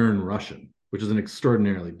learn Russian, which is an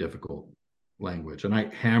extraordinarily difficult language. And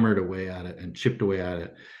I hammered away at it and chipped away at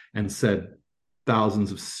it and said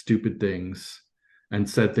thousands of stupid things and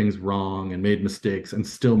said things wrong and made mistakes and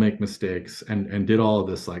still make mistakes and did all of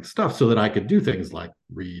this like stuff so that I could do things like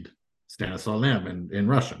read Stanislaw Lem in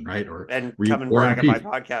Russian, right? Or And read come and War and brag on my Peace.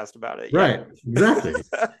 podcast about it. Yeah. Right. Exactly.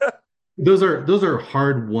 Those are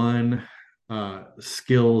hard won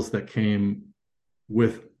skills that came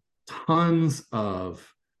with tons of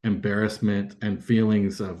embarrassment and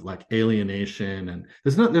feelings of like alienation. And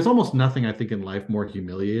there's almost nothing I think in life more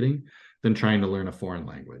humiliating than trying to learn a foreign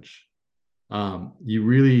language. You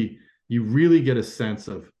really get a sense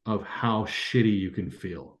of how shitty you can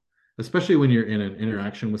feel, especially when you're in an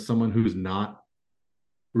interaction with someone who's not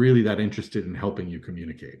really that interested in helping you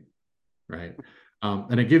communicate, right?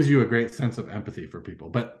 And it gives you a great sense of empathy for people.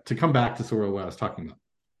 But to come back to sort of what I was talking about,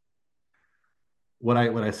 what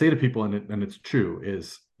I say to people, and it's true,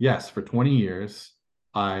 is yes, for 20 years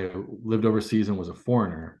I lived overseas and was a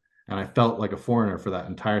foreigner, and I felt like a foreigner for that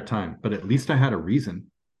entire time. But at least I had a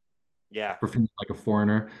reason Yeah. for feeling like a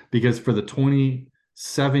foreigner, because for the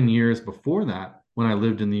 27 years before that, when I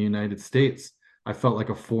lived in the United States, I felt like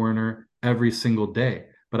a foreigner every single day,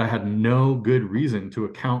 but I had no good reason to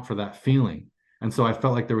account for that feeling. And so I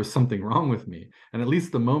felt like there was something wrong with me. And at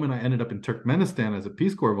least the moment I ended up in Turkmenistan as a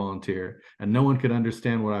Peace Corps volunteer and no one could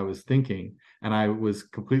understand what I was thinking, and I was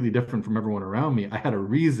completely different from everyone around me, I had a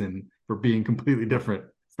reason for being completely different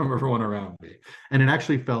from everyone around me. And it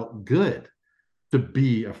actually felt good to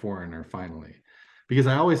be a foreigner finally, because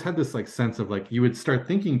I always had this like sense of like, you would start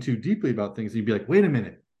thinking too deeply about things and you'd be like, wait a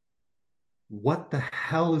minute, what the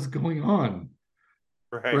hell is going on?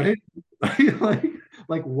 Right. Right. like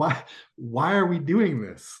like why are we doing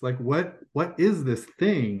this? Like what is this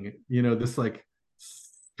thing, this like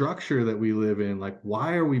structure that we live in? Like,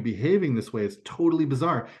 why are we behaving this way? It's totally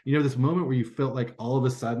bizarre. This moment where you felt like all of a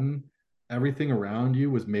sudden everything around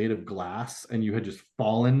you was made of glass and you had just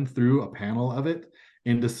fallen through a panel of it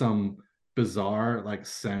into some bizarre like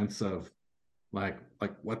sense of like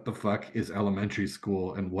what the fuck is elementary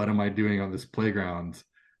school, and what am I doing on this playground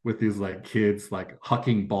with these like kids like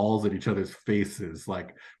hucking balls at each other's faces?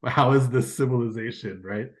 Like, how is this civilization,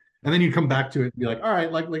 right? And then you come back to it and be like, all right,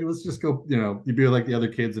 like let's just go, you be like the other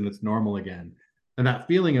kids and it's normal again. And that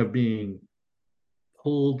feeling of being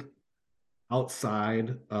pulled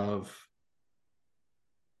outside of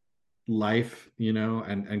life,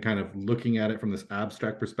 and kind of looking at it from this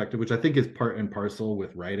abstract perspective, which I think is part and parcel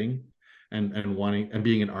with writing and wanting and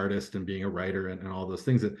being an artist and being a writer and all those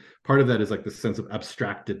things. That part of that is like this sense of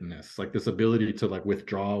abstractedness, like this ability to like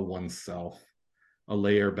withdraw oneself a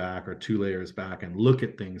layer back or two layers back and look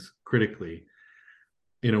at things critically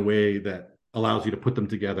in a way that allows you to put them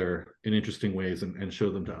together in interesting ways and show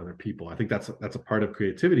them to other people. I think that's a part of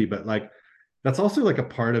creativity, but like that's also like a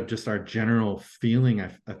part of just our general feeling,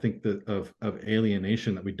 I think, that of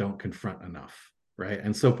alienation that we don't confront enough, right?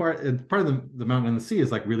 And so part of the Mountain and the Sea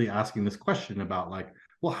is like really asking this question about like,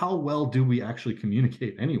 well, how well do we actually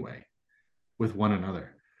communicate anyway with one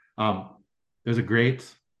another? There's a great,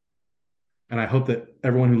 and I hope that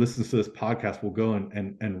everyone who listens to this podcast will go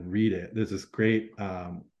and read it. There's this great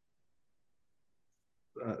uh,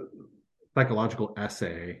 psychological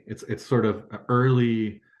essay. It's sort of an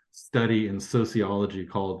early study in sociology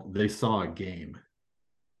called "They Saw a Game,"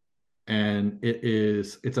 and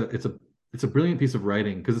it's a brilliant piece of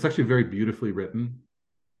writing because it's actually very beautifully written.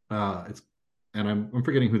 It's and I'm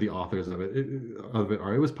forgetting who the authors of it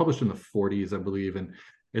are. It was published in the 40s, I believe, and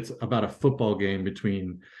it's about a football game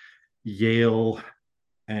between Yale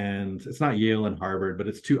and it's not Yale and Harvard, but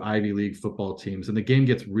it's two Ivy League football teams, and the game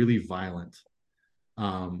gets really violent.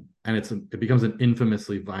 And it becomes an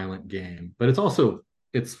infamously violent game, but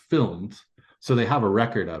it's filmed, so they have a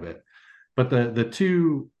record of it. But the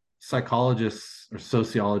two psychologists or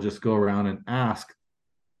sociologists go around and ask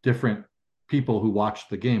different people who watched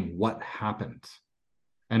the game what happened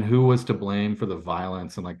and who was to blame for the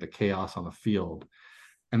violence and like the chaos on the field.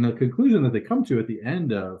 And the conclusion that they come to at the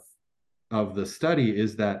end of the study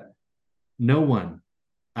is that no one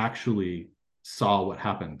actually saw what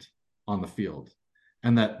happened on the field,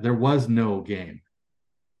 and that there was no game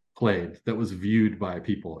played that was viewed by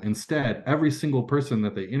people. Instead, every single person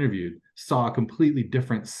that they interviewed saw a completely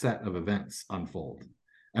different set of events unfold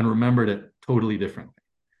and remembered it totally differently.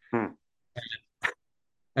 Hmm.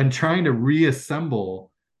 And trying to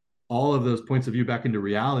reassemble all of those points of view back into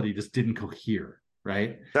reality just didn't cohere,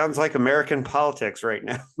 right? Sounds like American politics right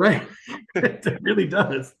now. Right. It really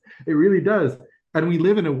does. It really does. And we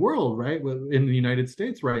live in a world, right, in the United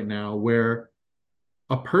States right now, where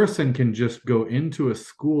a person can just go into a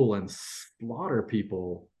school and slaughter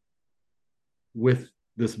people with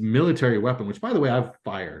this military weapon, which, by the way, I've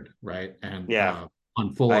fired, right, and Yeah,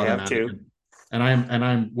 on full I have automatic, too. and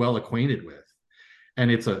I'm well acquainted with,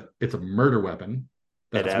 and it's a murder weapon.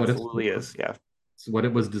 It That's what it's absolutely for. is. Yeah. It's what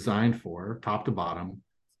it was designed for, top to bottom.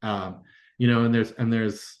 And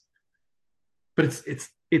but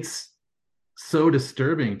it's so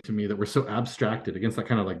disturbing to me that we're so abstracted against that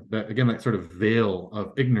kind of like that, again, that sort of veil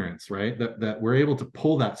of ignorance, right? That we're able to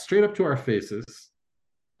pull that straight up to our faces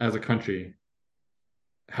as a country,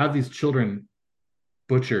 have these children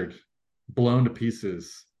butchered, blown to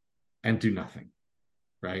pieces, and do nothing,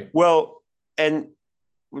 right? Well, and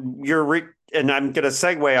and I'm going to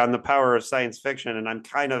segue on the power of science fiction, and I'm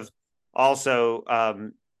kind of also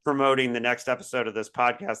promoting the next episode of this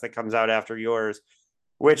podcast that comes out after yours.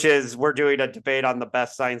 which is we're doing a debate on the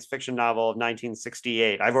best science fiction novel of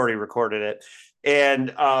 1968. I've already recorded it.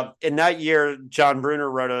 And in that year, John Brunner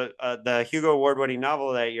wrote the Hugo Award-winning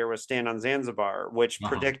novel that year was Stand on Zanzibar, which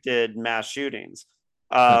predicted mass shootings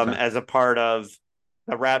as a part of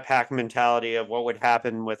the Rat Pack mentality of what would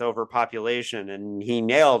happen with overpopulation. And he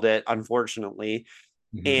nailed it, unfortunately.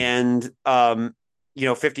 And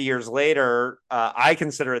 50 years later, I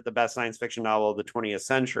consider it the best science fiction novel of the 20th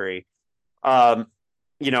century.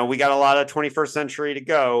 We got a lot of 21st century to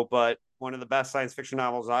go, but one of the best science fiction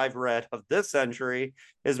novels I've read of this century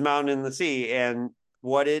is Mountain in the Sea. And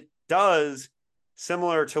what it does,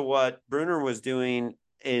 similar to what Brunner was doing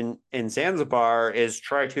in Zanzibar, is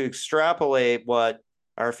try to extrapolate what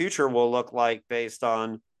our future will look like based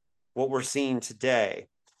on what we're seeing today.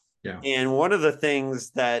 Yeah. And one of the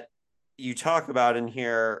things that you talk about in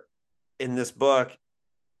here in this book,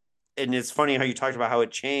 and it's funny how you talked about how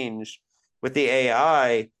it changed with the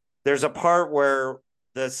AI, there's a part where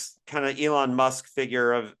this kind of Elon Musk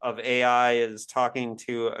figure of AI is talking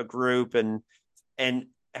to a group and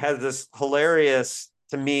has this hilarious,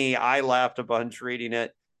 to me, I laughed a bunch reading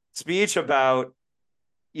it, speech about,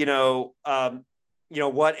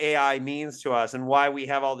 what AI means to us and why we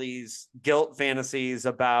have all these guilt fantasies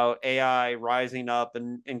about AI rising up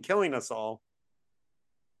and killing us all.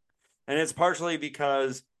 And it's partially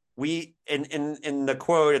because we, in the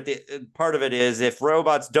quote at the part of it is, if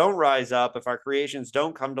robots don't rise up, if our creations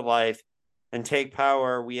don't come to life and take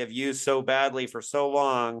power we have used so badly for so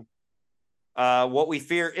long, what we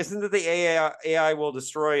fear isn't that the AI will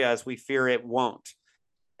destroy us, we fear it won't.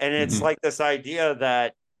 And it's like this idea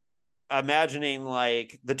that imagining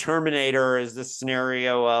like the Terminator is this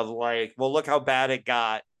scenario of like, well, look how bad it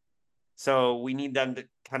got, so we need them to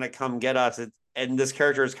kind of come get us. And this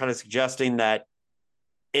character is kind of suggesting that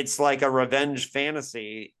it's like a revenge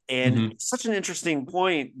fantasy. And it's such an interesting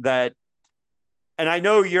point that, and I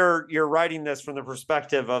know you're writing this from the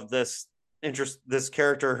perspective of this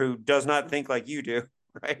character who does not think like you do,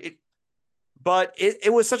 right? But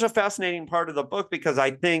it was such a fascinating part of the book because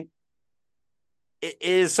I think it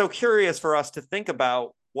is so curious for us to think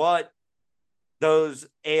about what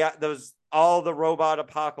all the robot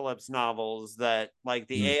apocalypse novels that like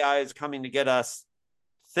the AI is coming to get us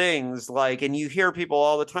things like, and you hear people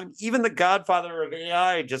all the time, even the godfather of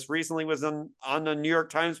AI just recently was on the New York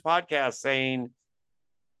Times podcast saying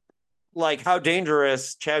like how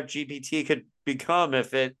dangerous ChatGPT could become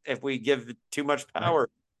if we give it too much power.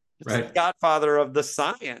 It's the godfather of the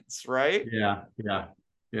science, right? Yeah.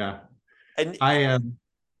 And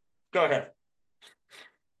go ahead.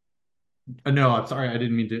 No, I'm sorry. I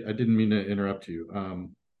didn't mean to interrupt you.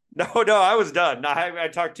 No, I was done. I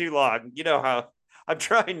talked too long. You know how I'm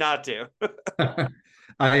trying not to.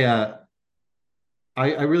 I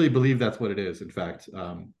really believe that's what it is. In fact,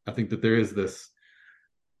 I think that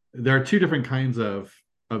there are two different kinds of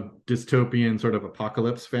dystopian sort of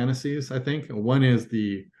apocalypse fantasies. I think one is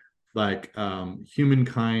the like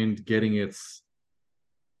humankind getting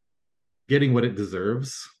what it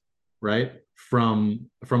deserves, right? From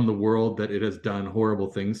the world that it has done horrible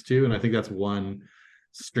things to. And I think that's one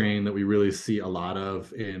strain that we really see a lot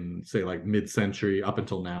of in, say, like mid-century up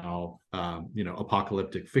until now,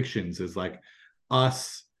 apocalyptic fictions, is like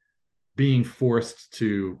us being forced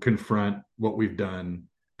to confront what we've done,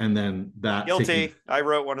 and then that guilty. I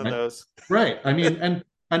wrote one of those. Right. I mean, and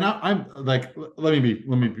I'm like, let me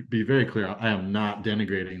be very clear. I am not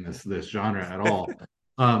denigrating this genre at all.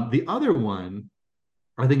 The other one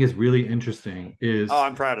I think is really interesting is,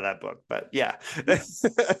 I'm proud of that book, but yeah.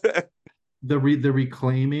 the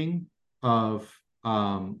reclaiming of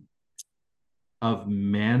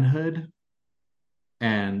manhood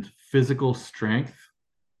and physical strength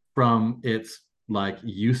from its like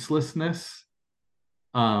uselessness,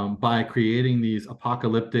 by creating these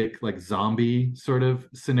apocalyptic like zombie sort of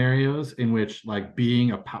scenarios in which like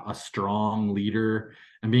being a strong leader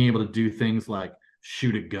and being able to do things like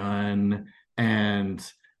shoot a gun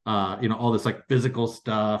and all this like physical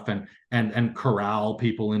stuff and corral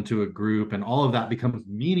people into a group, and all of that becomes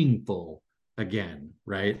meaningful again,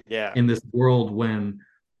 right? Yeah. In this world when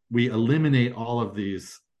we eliminate all of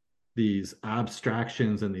these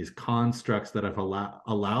abstractions and these constructs that have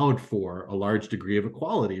allowed for a large degree of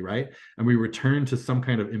equality, right? And we return to some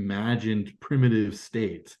kind of imagined primitive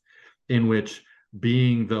state in which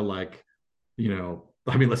being the like,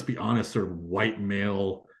 let's be honest, sort of white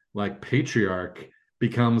male like patriarch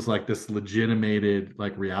becomes like this legitimated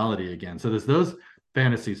like reality again. So there's those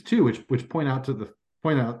fantasies too, which point out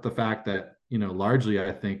the fact that, largely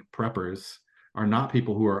I think preppers are not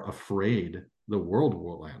people who are afraid the world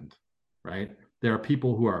will end, right? There are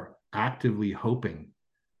people who are actively hoping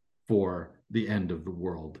for the end of the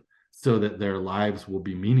world so that their lives will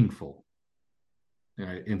be meaningful,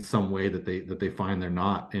 right, in some way that they find they're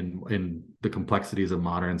not in the complexities of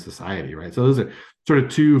modern society, right? So those are sort of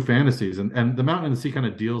two fantasies, and The Mountain and the Sea kind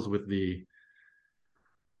of deals with the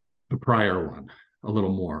prior one a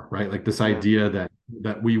little more, right? Like this idea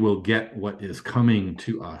that we will get what is coming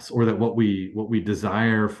to us, or that what we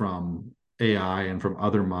desire from AI and from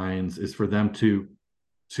other minds is for them to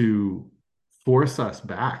force us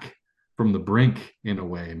back from the brink in a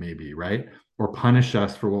way, maybe, right? Or punish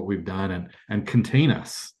us for what we've done and contain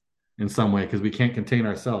us in some way because we can't contain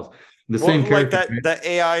ourselves. The same Like character, that the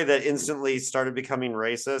AI that instantly started becoming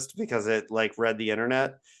racist because it like read the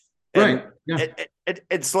internet. And right? Yeah,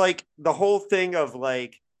 it's like the whole thing of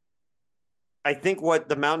like, I think what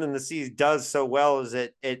The Mountain and the Sea does so well is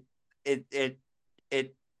it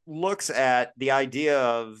looks at the idea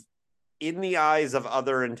of, in the eyes of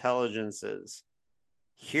other intelligences,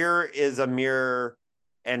 here is a mirror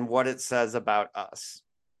and what it says about us.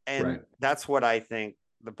 And right. that's what I think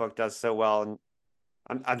the book does so well.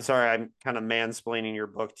 And I'm sorry, I'm kind of mansplaining your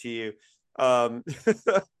book to you. Um,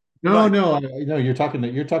 No, but no, no. You're talking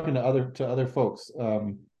to other folks,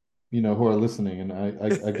 who are listening, and I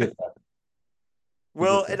get that. I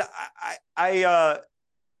well, get and that. I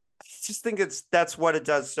just think that's what it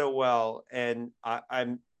does so well. And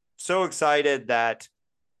I'm so excited that,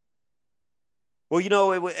 well,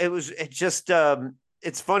 it just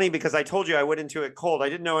it's funny because I told you I went into it cold. I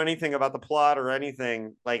didn't know anything about the plot or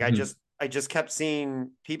anything. Like Mhm. I just kept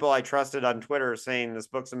seeing people I trusted on Twitter saying this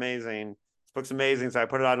book's amazing. This book's amazing. So I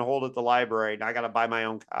put it on hold at the library, and I got to buy my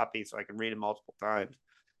own copy so I can read it multiple times.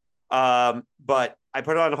 But I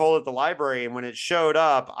put it on hold at the library, and when it showed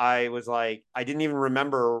up, I was like, I didn't even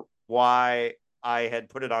remember why I had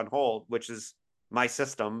put it on hold, which is my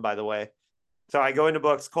system, by the way. So I go into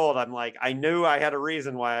books cold. I'm like, I knew I had a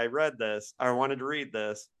reason why I read this or wanted to read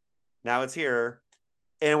this. Now it's here.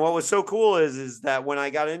 And what was so cool is that when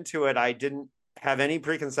I got into it, I didn't have any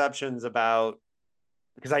preconceptions about,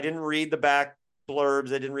 because I didn't read the back blurbs.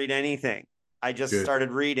 I didn't read anything. I just Good.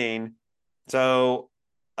 started reading. So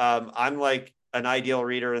I'm like an ideal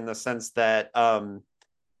reader in the sense that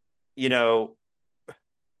you know,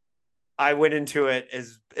 I went into it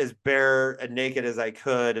as bare and naked as I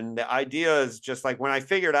could. And the idea is just like, when I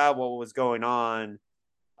figured out what was going on,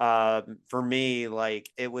 for me, like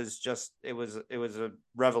it was a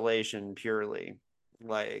revelation purely.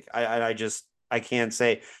 Like I just I can't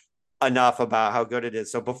say enough about how good it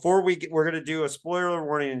is. So before we're gonna do a spoiler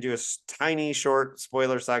warning and do a tiny short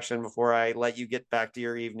spoiler section before I let you get back to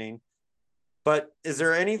your evening. But is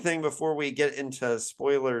there anything before we get into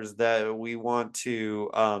spoilers that we want to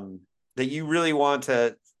that you really want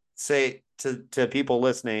to say to people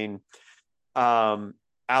listening um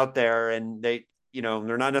out there, and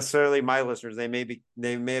they're not necessarily my listeners. They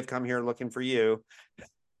may have come here looking for you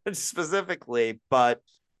specifically, but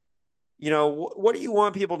what do you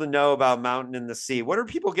want people to know about Mountain and the Sea? What are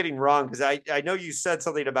people getting wrong? Because I know you said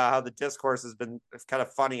something about how the discourse has been, it's kind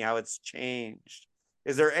of funny how it's changed.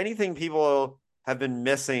 Is there anything people have been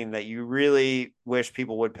missing that you really wish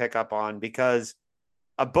people would pick up on? Because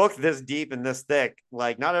a book this deep and this thick,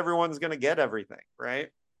 like not everyone's going to get everything, right?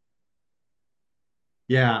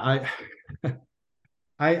 Yeah,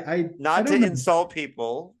 I Not don't to know. insult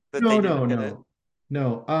people that they No, didn't no, get it.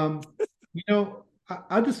 no, no.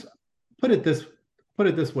 I'll just put it this put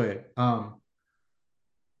it this way. I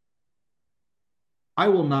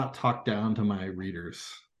will not talk down to my readers.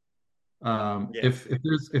 Yeah.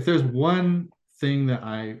 If there's one thing that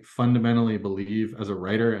I fundamentally believe as a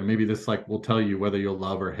writer, and maybe this like will tell you whether you'll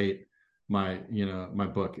love or hate my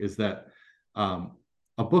book, is that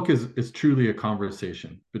a book is truly a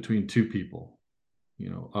conversation between two people,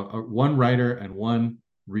 one writer and one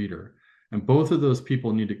reader, and both of those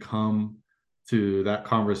people need to come to that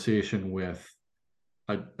conversation with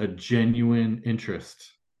a genuine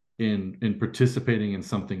interest in participating in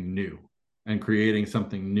something new and creating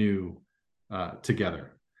something new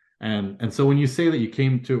together. And so when you say that you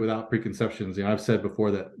came to it without preconceptions, I've said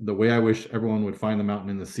before that the way I wish everyone would find The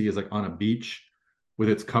Mountain and the Sea is like on a beach with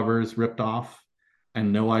its covers ripped off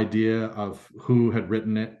and no idea of who had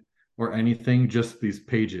written it or anything, just these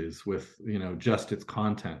pages with just its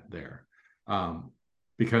content there.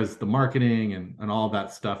 Because the marketing and all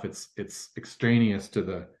that stuff, it's extraneous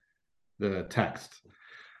to the text.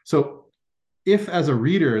 So if as a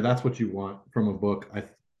reader that's what you want from a book, I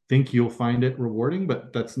think you'll find it rewarding,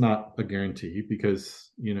 but that's not a guarantee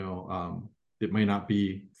because it may not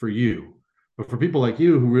be for you. But for people like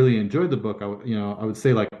you who really enjoyed the book, I would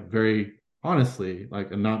say, like, very honestly,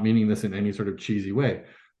 like, and not meaning this in any sort of cheesy way,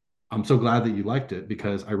 I'm so glad that you liked it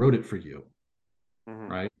because I wrote it for you, Mhm.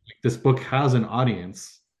 right? This book has an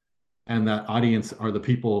audience, and that audience are the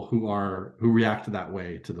people who react that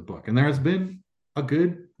way to the book. And there has been a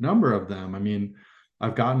good number of them. I mean,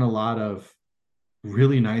 I've gotten a lot of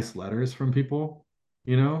really nice letters from people,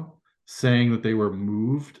 saying that they were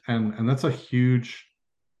moved, and that's a huge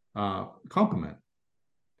compliment.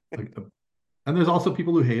 Like, and there's also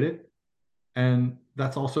people who hate it, and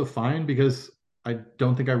that's also fine because I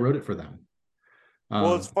don't think I wrote it for them.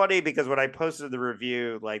 Well, it's Um, funny because when I posted the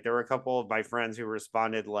review, like there were a couple of my friends who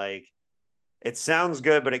responded like, "It sounds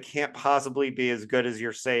good, but it can't possibly be as good as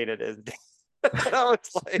you're saying it is."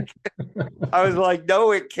 And I was like,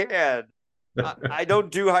 "No, it can." I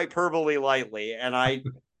don't do hyperbole lightly, and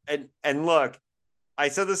and look, I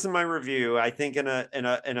said this in my review. I think in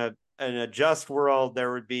a just world,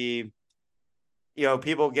 there would be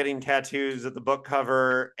people getting tattoos at the book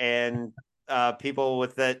cover and people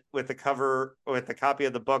with the cover with the copy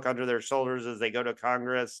of the book under their shoulders as they go to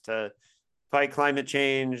Congress to fight climate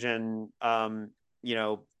change and you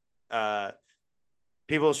know uh,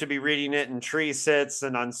 people should be reading it in tree sits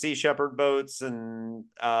and on sea shepherd boats and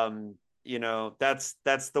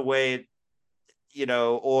that's the way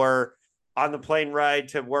or on the plane ride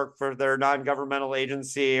to work for their non-governmental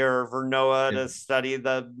agency or for NOAA yeah. to study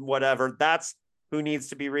the whatever. That's who needs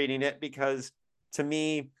to be reading it because to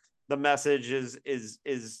me the message is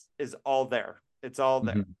all there. It's all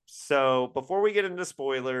there. Mhm. So before we get into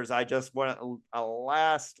spoilers, I just want a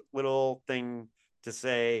last little thing to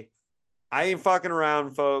say. I ain't fucking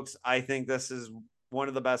around, folks. I think this is one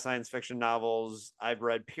of the best science fiction novels I've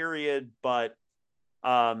read, period. But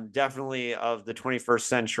definitely of the 21st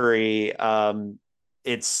century.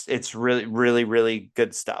 It's really really really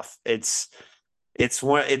good stuff. It's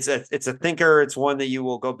a thinker. It's one that you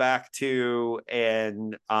will go back to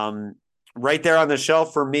and right there on the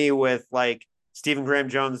shelf for me with like Stephen Graham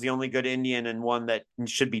Jones, The Only Good Indian, and one that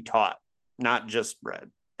should be taught, not just read.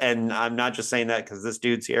 And I'm not just saying that because this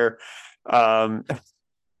dude's here. Um,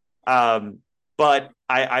 um, but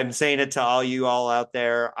I'm saying it to all you all out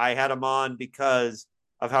there. I had him on because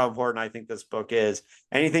of how important I think this book is.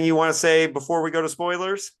 Anything you want to say before we go to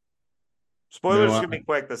spoilers? No, Spoilers are gonna be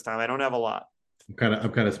quick this time. I don't have a lot. I'm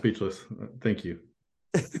kind of speechless. Thank you.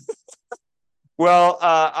 Well,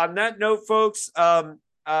 on that note, folks,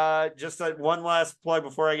 just one last plug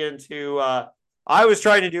before I get into. I was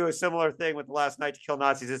trying to do a similar thing with the Last Night to Kill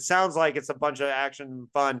Nazis. It sounds like it's a bunch of action and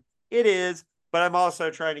fun. It is, but I'm also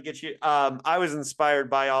trying to get you. I was inspired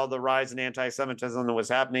by all the rise in anti-Semitism that was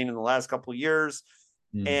happening in the last couple of years,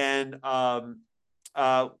 Mm. and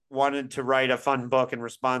wanted to write a fun book in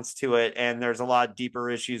response to it. And there's a lot deeper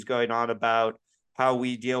issues going on about how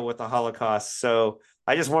we deal with the Holocaust. So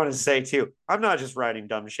I just wanted to say too, I'm not just writing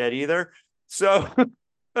dumb shit either. So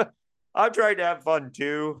I'm trying to have fun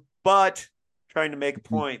too, but trying to make a Mhm.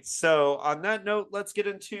 point. So on that note, let's get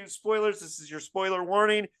into spoilers. This is your spoiler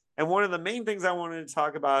warning. And one of the main things I wanted to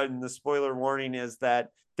talk about in the spoiler warning is that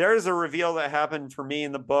there is a reveal that happened for me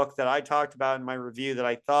in the book that I talked about in my review that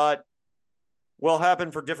I thought will happen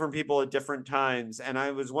for different people at different times. And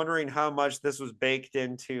I was wondering how much this was baked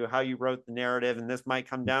into how you wrote the narrative. And this might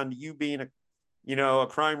come down to you being a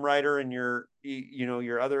crime writer and your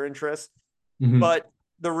other interests. Mhm. But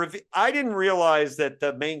I didn't realize that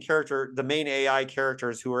the main AI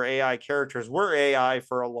characters who were AI characters were AI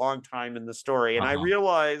for a long time in the story. And I Uh-huh.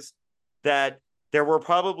 realized that there were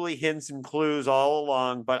probably hints and clues all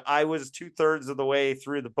along, but I was 2/3 of the way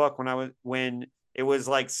through the book when it was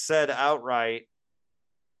like said outright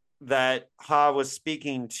that Ha was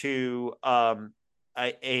speaking to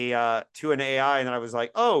to an AI, and I was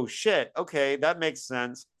like, oh shit, okay, that makes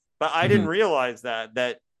sense. But I didn't Mhm. realize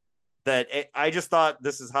that I just thought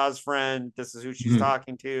this is Ha's friend, this is who she's Mhm.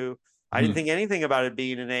 talking to. I didn't Mhm. think anything about it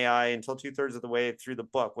being an AI until 2/3 of the way through the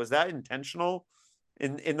book. Was that intentional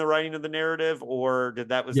in the writing of the narrative, or was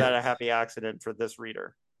that a Yes. happy accident for this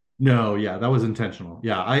reader? No, yeah, that was intentional.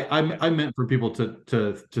 Yeah, Okay. I meant for people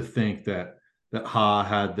to think that Ha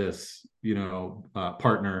had this,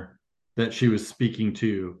 partner that she was speaking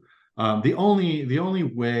to. The only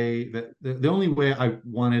way the only way I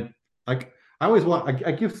wanted, like, I always want,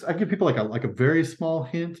 I give people like a very small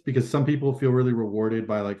hint because some people feel really rewarded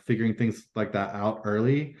by like figuring things like that out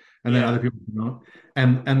early, and then other Yeah. people don't.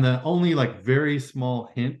 And the only like very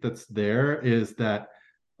small hint that's there is that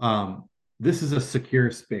um this is a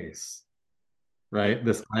secure space, Yeah. right?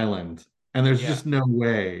 This island. And there's Yeah. just no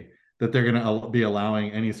way that they're going to be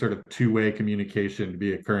allowing any sort of two-way communication to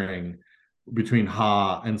be occurring between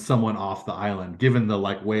Ha and someone off the island, given the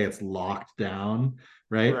like way it's locked down,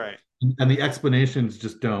 right? Right. And the explanations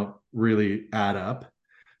just don't really add up.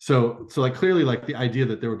 So like clearly like the idea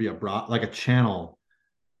that there would be like a channel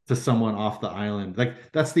to someone off the island,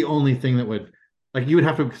 like that's the only thing that would, like, you would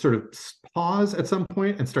have to sort of pause at some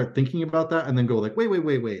point and start thinking about that, and then go like,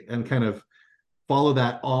 wait, and kind of follow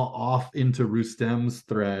that all off into Rustem's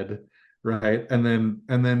thread, right? And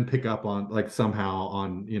then pick up on like somehow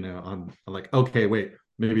on, on like, okay, wait,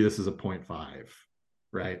 maybe this is a 0.5,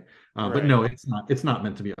 right? But Right. no, it's not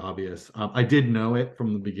meant to be obvious. I did know it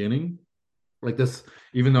from the beginning, like this,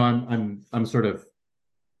 even though I'm sort of,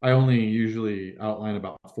 I only usually outline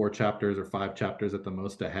about 4 chapters or 5 chapters at the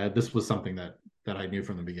most ahead. This was something that I knew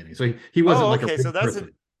from the beginning. So he wasn't Oh, like a okay. So real person.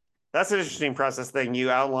 that's an interesting process thing. You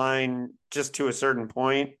outline just to a certain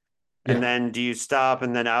point, and Yeah. then do you stop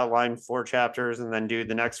and then outline 4 chapters and then do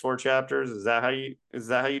the next 4 chapters? Is that how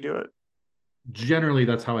you do it? Generally,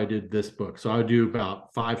 that's how I did this book. So I would do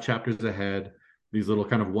about 5 chapters ahead, these little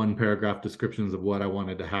kind of 1 paragraph descriptions of what I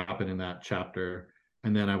wanted to happen in that chapter.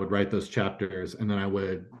 And then I would write those chapters, and then I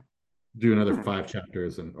would do another Hmm. 5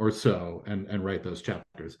 chapters or so, and write those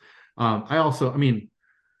chapters. I mean,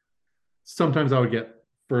 sometimes I would get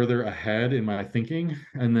further ahead in my thinking,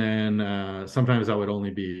 and then sometimes I would only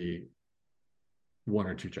be 1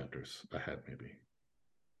 or 2 chapters ahead, maybe.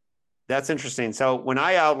 That's interesting. So when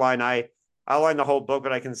I outline the whole book,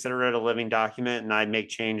 but I consider it a living document, and I make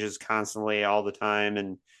changes constantly all the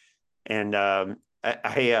time. And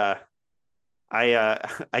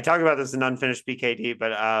I talk about this in Unfinished BKD,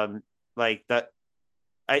 but like that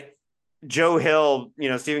I Joe Hill,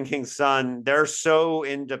 Stephen King's son, they're so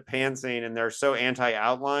into pantsing and they're so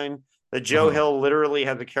anti-outline that Joe Uh-huh. Hill literally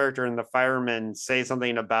had the character in The Fireman say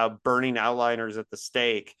something about burning outliners at the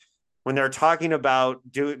stake when they're talking about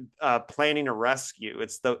planning a rescue.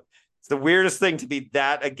 It's the weirdest thing to be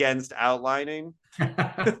that against outlining,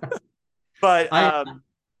 but I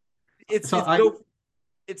it's so it's I so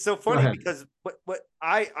it's so Go funny ahead. because what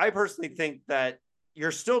I personally think that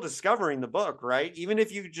you're still discovering the book, right? Even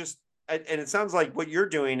if you just, and it sounds like what you're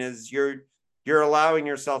doing is you're allowing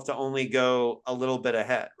yourself to only go a little bit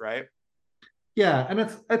ahead, right? Yeah, and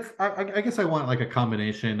I guess I want like a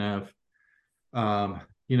combination of, um,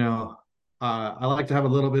 you know, I like to have a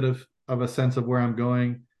little bit of a sense of where I'm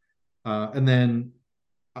going, and then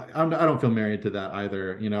I don't feel married to that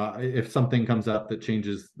either. If something comes up that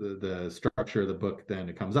changes the structure of the book, then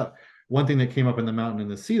it comes up. One thing that came up in The Mountain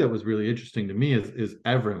and the Sea that was really interesting to me is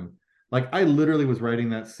Evrim. Like I literally was writing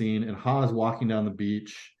that scene, and Ha's walking down the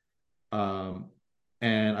beach, um,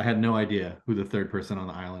 and I had no idea who the third person on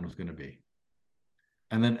the island was going to be.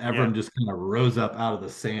 And then Yeah, Evrim just kind of rose up out of the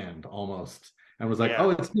sand almost and was like, yeah, "Oh,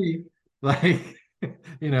 it's me!" Like,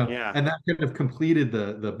 yeah, and that kind of completed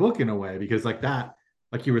the book in a way, because like that,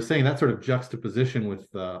 like you were saying, that sort of juxtaposition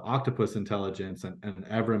with the octopus intelligence and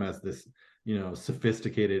Evrim as this,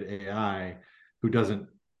 sophisticated AI who doesn't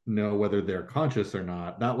know whether they're conscious or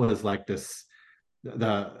not. That was like this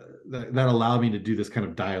that allowed me to do this kind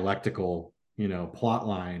of dialectical, plot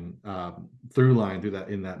line, through line through that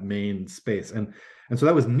in that main space, and so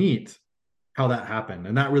that was neat how that happened,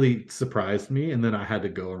 and that really surprised me. And then I had to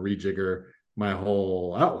go and rejigger my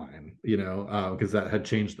whole outline, because that had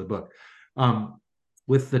changed the book. Um,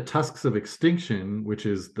 with the Tusks of Extinction, which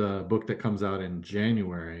is the book that comes out in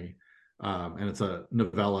January, and it's a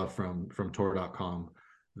novella from Tor.com.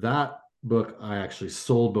 That book I actually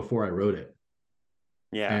sold before I wrote it,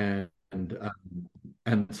 yeah.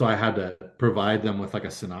 and so I had to provide them with like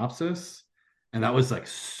a synopsis, and that was like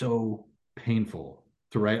so painful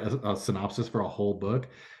to write a synopsis for a whole book,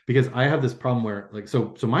 because I have this problem where like,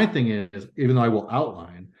 so my thing is, even though I will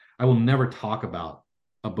outline, I will never talk about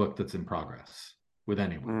a book that's in progress with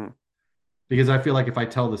anyone, Mm. because I feel like if I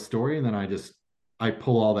tell the story and then I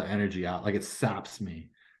pull all the energy out, like it saps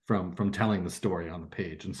me from telling the story on the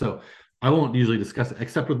page. And so I won't usually discuss it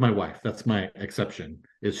except with my wife. That's my exception.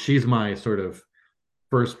 Is she's my sort of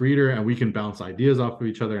first reader, and we can bounce ideas off of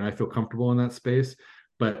each other, and I feel comfortable in that space.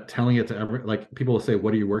 But telling it to like, people will say,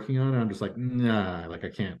 "What are you working on?" And I'm just like, "Nah, like I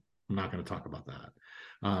can't. I'm not going to talk about that."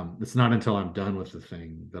 It's not until I'm done with the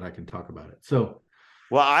thing that I can talk about it. So,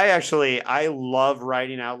 Well, I love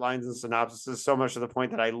writing outlines and synopses so much to the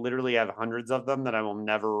point that I literally have hundreds of them that I will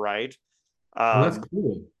never write. well, that's Um,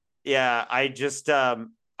 cool. yeah, I just I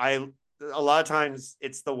a lot of times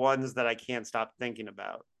it's the ones that I can't stop thinking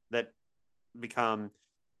about that become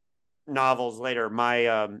novels later.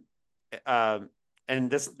 Um and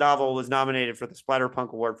this novel was nominated for the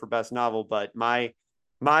Splatterpunk Award for Best Novel, but my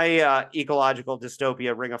ecological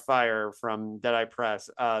dystopia Ring of Fire from Deadeye Press,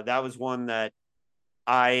 that was one that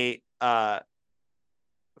I thought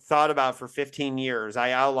about for 15 years.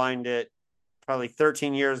 I outlined it probably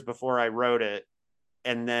 13 years before I wrote it,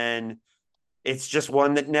 and then it's just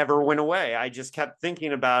one that never went away. I just kept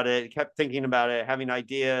thinking about it, having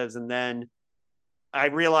ideas. And then I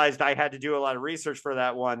realized I had to do a lot of research for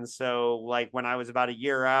that one. So like when I was about a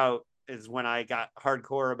year out is when I got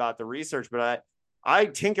hardcore about the research, but I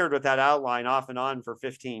tinkered with that outline off and on for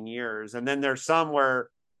 15 years. And then there's some where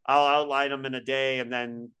I'll outline them in a day and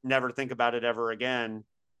then never think about it ever again.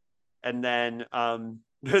 And then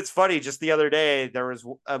it's funny, just the other day, there was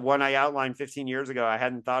one I outlined 15 years ago I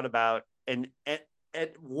hadn't thought about. And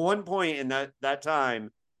at one point in that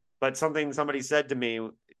time, but somebody said to me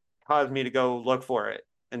caused me to go look for it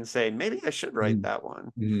and say, maybe I should write that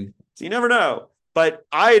one. Mm-hmm. So you never know. But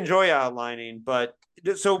I enjoy outlining. But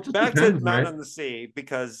so back to Depends, Mountain right? on the Sea,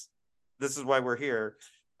 because this is why we're here.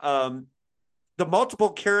 The multiple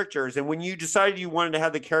characters, and when you decided you wanted to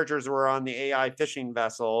have the characters that were on the AI fishing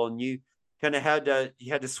vessel, and you kind of had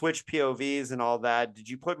to switch POVs and all that, did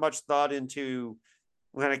you put much thought into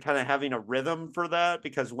kind of having a rhythm for that?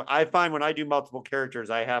 Because I find when I do multiple characters,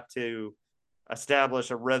 I have to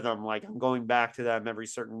establish a rhythm, like I'm going back to them every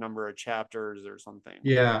certain number of chapters or something.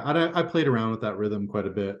 Yeah, I played around with that rhythm quite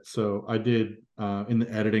a bit. So I did in the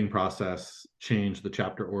editing process change the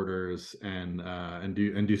chapter orders and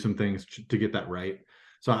do some things to get that right.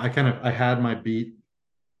 So I had my beat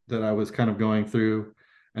that I was kind of going through,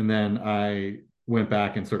 and then I went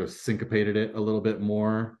back and sort of syncopated it a little bit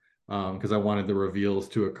more because I wanted the reveals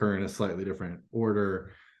to occur in a slightly different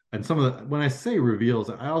order. And some of the when I say reveals,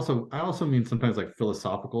 I also mean sometimes like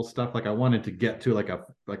philosophical stuff. Like I wanted to get to like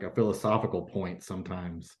a philosophical point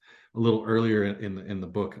sometimes a little earlier in the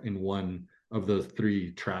book in one of those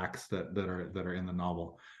three tracks that are in the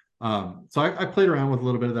novel. So I played around with a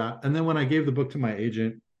little bit of that, and then when I gave the book to my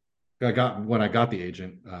agent, when I got the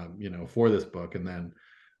agent, for this book, and then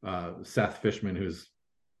Seth Fishman, who's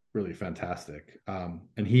really fantastic,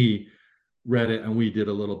 and he read it, and we did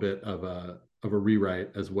a little bit of a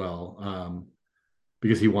rewrite as well,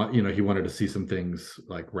 because he wanted to see some things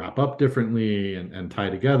like wrap up differently and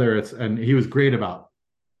tie together. And he was great about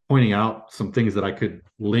pointing out some things that I could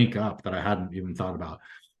link up that I hadn't even thought about.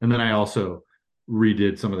 And then I also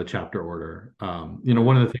redid some of the chapter order.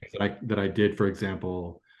 One of the things that I did, for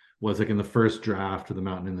example, was like in the first draft of The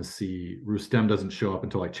Mountain in the Sea, Rustem doesn't show up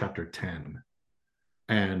until like chapter 10.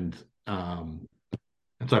 And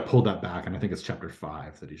so I pulled that back, and I think it's chapter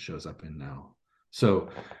 5 that he shows up in now. So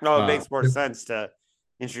No, it makes more sense to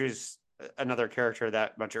introduce another character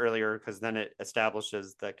that much earlier, because then it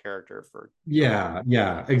establishes the character for.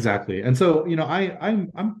 yeah, exactly. And so,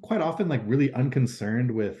 I'm quite often like really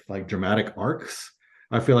unconcerned with like dramatic arcs.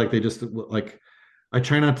 I feel like they just like I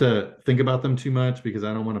try not to think about them too much because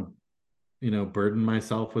I don't want to, burden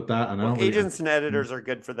myself with that. And I Well, don't really agents and editors are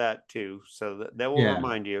good for that too, so that will yeah,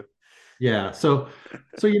 remind you. yeah. So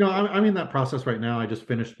I'm in that process right now. I just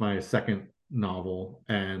finished my second novel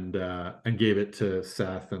and gave it to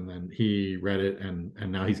Seth, and then he read it, and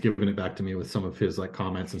now he's giving it back to me with some of his like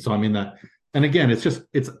comments. And so I'm in that. And again,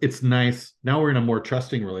 it's nice. Now we're in a more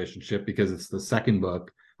trusting relationship because it's the second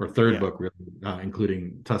book or third book, really,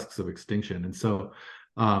 including Tusks of Extinction. And so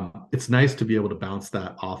it's nice to be able to bounce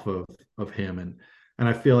that off of him. And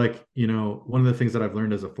I feel like, one of the things that I've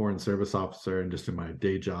learned as a foreign service officer and just in my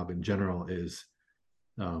day job in general is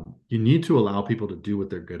you need to allow people to do what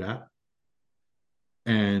they're good at.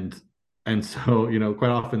 And so, quite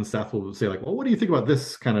often Seth will say like, well, what do you think about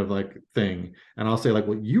this kind of like thing? And I'll say like,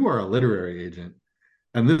 well, you are a literary agent,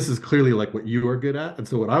 and this is clearly like what you are good at. And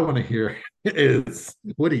so what I want to hear is,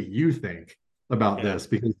 what do you think about this?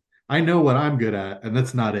 Because I know what I'm good at, and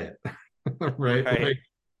that's not it. Right. Like,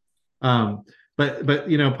 but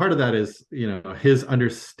part of that is, his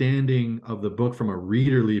understanding of the book from a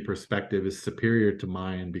readerly perspective is superior to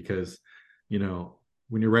mine because,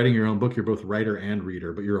 when you're writing your own book, you're both writer and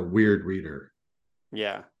reader, but you're a weird reader.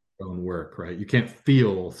 Yeah. Your own work, right? You can't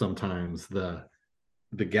feel sometimes the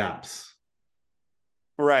gaps.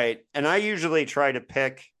 Right. And I usually try to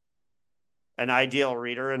pick an ideal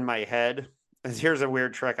reader in my head. And here's a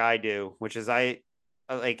weird trick I do, which is I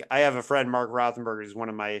have a friend, Mark Rothenberg, who's one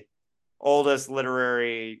of my oldest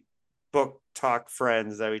literary book talk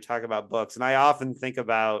friends that we talk about books. And I often think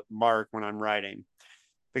about Mark when I'm writing,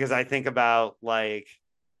 because I think about like,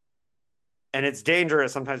 and it's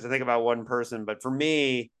dangerous sometimes to think about one person, but for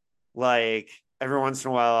me, like every once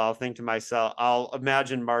in a while, I'll think to myself, I'll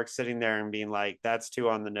imagine Mark sitting there and being like, that's too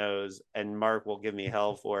on the nose, and Mark will give me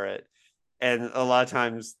hell for it. And a lot of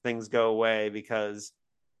times things go away because,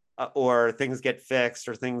 or things get fixed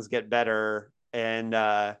or things get better. And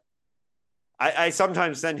I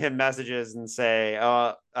sometimes send him messages and say,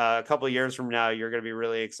 a couple of years from now, you're going to be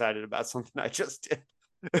really excited about something I just did.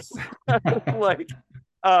 Like,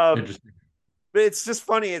 Interesting. But it's just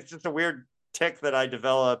funny. It's just a weird tick that I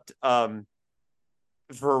developed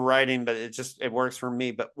for writing, but it works for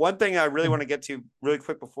me. But one thing I really want to get to really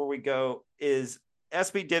quick before we go is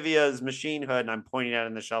SB Divya's Machine Hood, and I'm pointing at it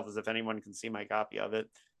in the shelf as if anyone can see my copy of it,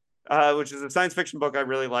 which is a science fiction book I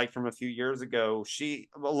really liked from a few years ago. A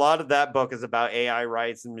lot of that book is about AI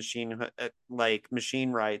rights and machine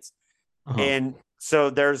rights, Uh-huh. and so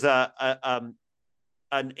there's an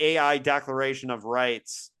AI declaration of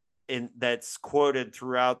rights that's quoted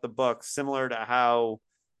throughout the book, similar to how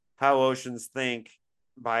Oceans Think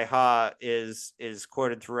by Ha is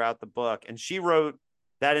quoted throughout the book. And she wrote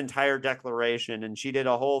that entire declaration, and she did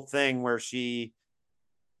a whole thing where she,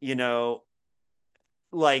 you know,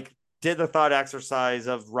 like did the thought exercise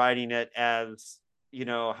of writing it as,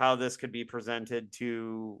 how this could be presented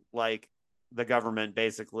to like the government,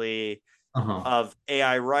 basically, Uh-huh. of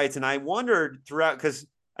AI rights. And I wondered throughout, because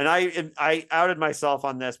and I outed myself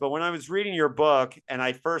on this, but when I was reading your book and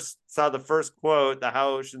I first saw the first quote, the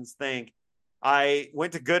How Oceans Think, I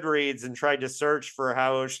went to Goodreads and tried to search for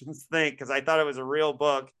How Oceans Think because I thought it was a real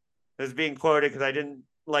book that was being quoted, because I didn't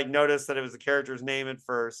like notice that it was the character's name at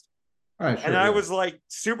first. All right, And sure, I yeah. was like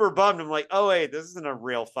super bummed. I'm like, oh wait, this isn't a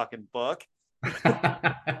real fucking book.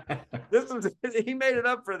 This was He made it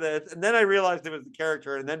up for this. And then I realized it was the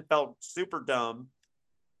character and then felt super dumb.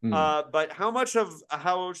 Hmm. But how much of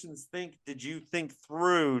How Oceans Think did you think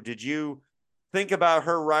through? Did you think about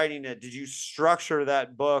her writing it? Did you structure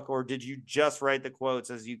that book, or did you just write the quotes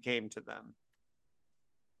as you came to them?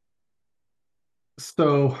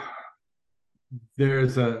 So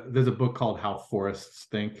there's a book called How Forests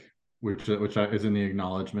Think, which is in the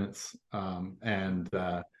acknowledgments, and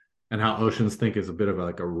How Oceans Think is a bit of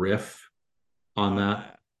like a riff on On that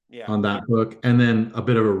that? Yeah. on that book, and then a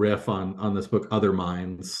bit of a riff on this book, Other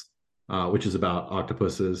Minds, which is about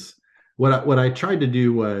octopuses. What I tried to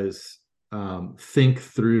do was think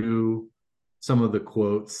through some of the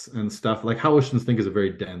quotes and stuff. Like How Oceans Think is a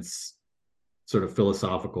very dense sort of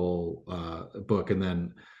philosophical book, and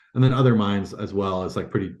then Other Minds as well is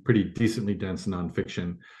like pretty decently dense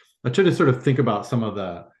nonfiction. I tried to sort of think about some of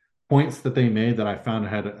the points that they made that I found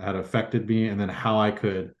had affected me, and then how I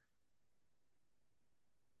could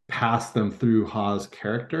pass them through Ha's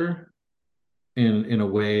character in a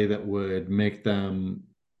way that would make them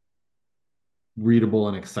readable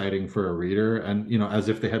and exciting for a reader, and as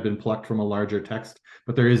if they had been plucked from a larger text.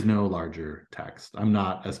 But there is no larger text. I'm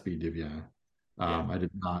not SB Divya. Yeah.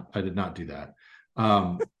 I did not do that.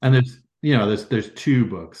 And there's two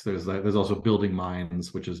books. There's also Building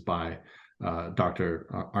Minds, which is by Dr.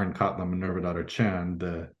 Arn Kotlam and Minerva Chan,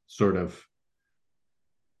 the sort of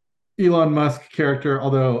Elon Musk character,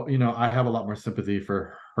 although I have a lot more sympathy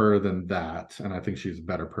for her than that, and I think she's a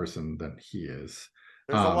better person than he is.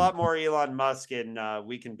 There's a Um, lot more Elon Musk in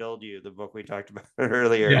We Can Build You, the book we talked about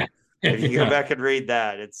earlier. yeah, If you go yeah. back and read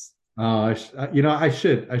that, it's I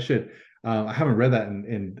should. I haven't read that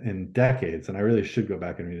in decades, and I really should go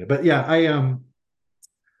back and read it. But yeah,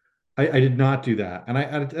 I did not do that, and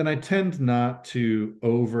I tend not to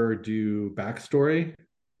overdo backstory in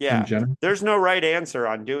yeah. general. There's no right answer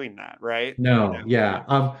on doing that, right? No,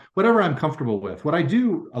 yeah. Whatever I'm comfortable with. What I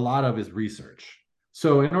do a lot of is research.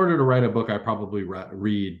 So in order to write a book, I probably read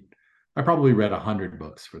 100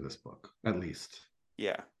 books for this book, at least.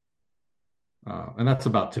 Yeah. And that's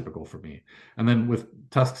about typical for me. And then with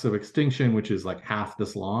Tusks of Extinction, which is like half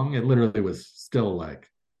this long, it literally was still like,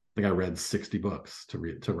 I think I read 60 books to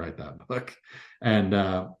write that book. And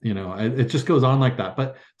it just goes on like that.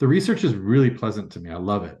 But the research is really pleasant to me. I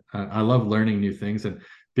love it. I love learning new things. And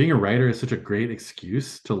being a writer is such a great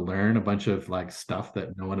excuse to learn a bunch of like stuff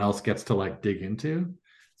that no one else gets to like dig into.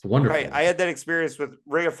 It's Right. wonderful. I had that experience with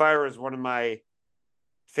Ring of Fire was one of my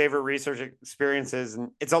favorite research experiences.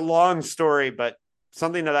 And it's a long story, but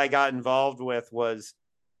something that I got involved with was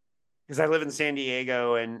because I live in San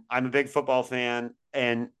Diego and I'm a big football fan.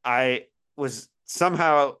 And I was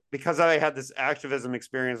somehow, because I had this activism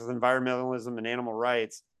experience with environmentalism and animal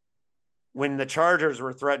rights, when the Chargers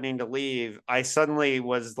were threatening to leave, I suddenly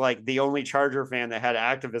was like the only Charger fan that had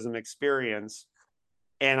activism experience.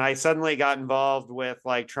 And I suddenly got involved with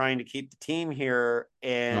like trying to keep the team here,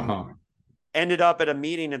 and Uh-huh. ended up at a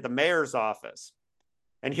meeting at the mayor's office.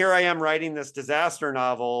 And here I am writing this disaster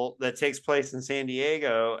novel that takes place in San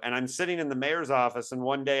Diego, and I'm sitting in the mayor's office. And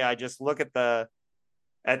one day I just look at the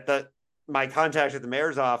my contact at the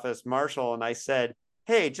mayor's office, Marshall, and I said,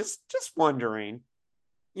 "Hey, just wondering,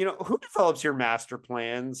 who develops your master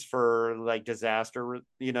plans for like disaster,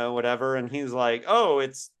 whatever?" And he's like, "Oh,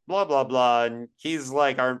 it's blah blah blah." And he's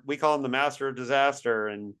like, we call him the master of disaster,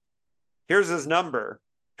 and here's his number.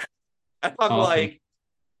 And I'm Awesome. like,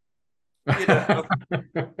 you know.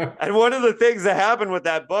 And one of the things that happened with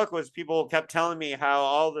that book was people kept telling me how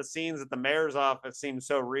all the scenes at the mayor's office seemed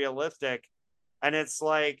so realistic. And it's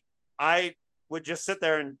like, I would just sit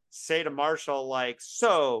there and say to Marshall, like,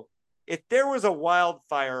 so if there was a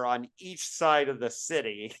wildfire on each side of the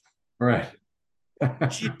city, Right. what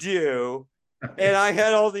would you do? And I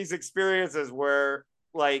had all these experiences where,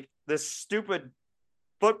 like, this stupid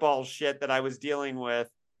football shit that I was dealing with,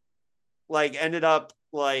 like, ended up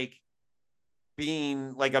like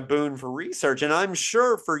being like a boon for research. And I'm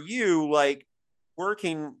sure for you, like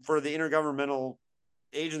working for the intergovernmental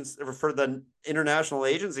agents or for the international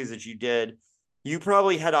agencies that you did, you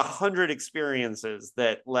probably had 100 experiences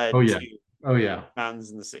that Oh led yeah. to Oh yeah.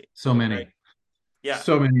 mountains in the sea. So Right. many. Yeah.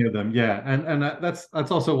 So many of them. Yeah. And that's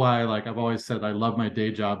also why like I've always said I love my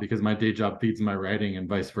day job because my day job feeds my writing and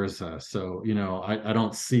vice versa. So, I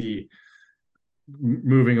don't see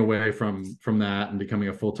moving away from that and becoming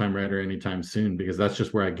a full-time writer anytime soon because that's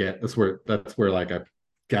just where that's where like a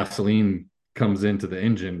gasoline comes into the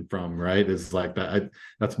engine from, right? Is like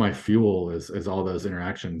that's my fuel is all those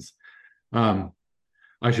interactions. um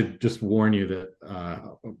I should just warn you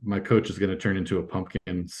that my coach is going to turn into a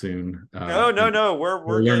pumpkin soon, No, no, and no. We're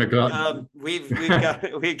we'll learn good. to go. We've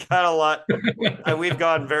got we've got a lot. We've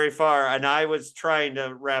gone very far, and I was trying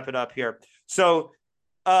to wrap it up here. So,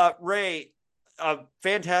 Ray, a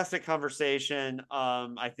fantastic conversation.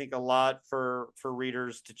 I think a lot for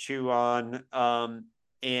readers to chew on.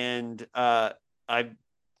 And I'm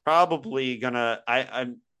probably gonna.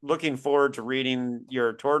 I'm looking forward to reading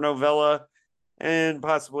your tour novella and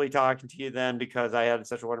possibly talking to you then because I had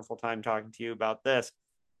such a wonderful time talking to you about this.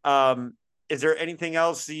 Um, is there anything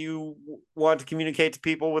else you want to communicate to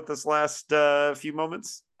people with this last few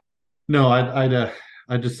moments? No,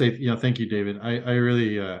 I'd just say, thank you, David. I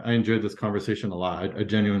really I enjoyed this conversation a lot. I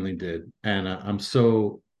genuinely did, and I'm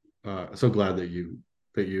so glad that you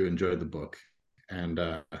enjoyed the book. And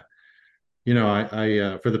I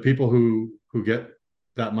for the people who get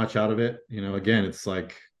that much out of it, again, it's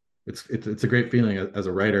like it's a great feeling as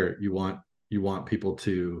a writer. You want people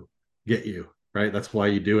to get you, right? That's why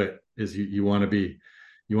you do it. Is you want to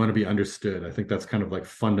be understood. I think that's kind of like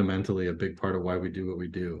fundamentally a big part of why we do what we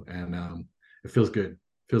do, and it feels good.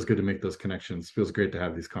 Feels good to make those connections. Feels great to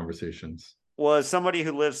have these conversations. Was somebody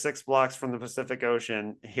who lives 6 blocks from the Pacific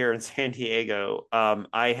Ocean here in San Diego.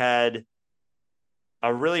 I had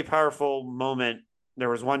a really powerful moment. There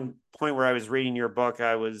was one point where I was reading your book.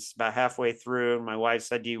 I was about halfway through, and my wife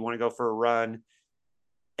said, "Do you want to go for a run?"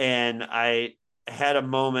 And I had a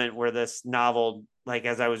moment where this novel, like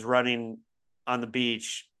as I was running on the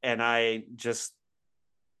beach, and I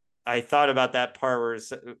thought about that part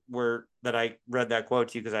where that I read that quote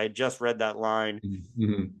to you because I had just read that line,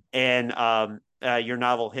 Mm-hmm. and your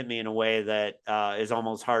novel hit me in a way that is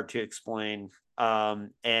almost hard to explain. And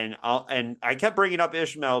I kept bringing up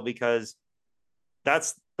Ishmael because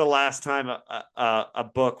that's the last time a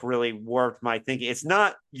book really warped my thinking. It's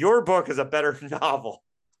not your book is a better novel.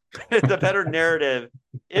 It's a better narrative.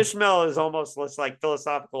 Ishmael is almost less like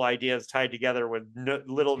philosophical ideas tied together with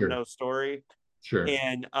little to Sure, no story. sure.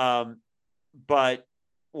 And but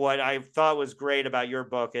what I thought was great about your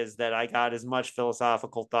book is that I got as much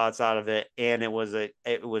philosophical thoughts out of it, and it was a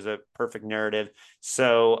perfect narrative.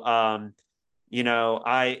 So I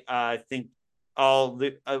think all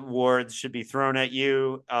the awards should be thrown at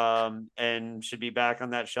you, and should be back on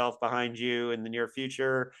that shelf behind you in the near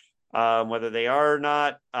future. Whether they are or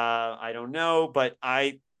not, I don't know, but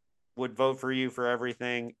I would vote for you for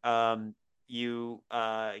everything. You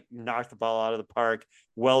knocked the ball out of the park.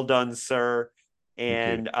 Well done, sir.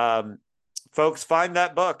 Thank you. And folks, find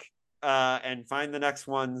that book and find the next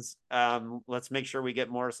ones. Let's make sure we get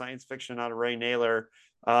more science fiction out of Ray Nayler.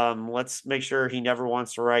 Let's make sure he never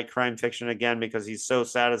wants to write crime fiction again because he's so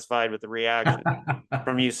satisfied with the reaction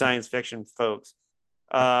from you science fiction folks.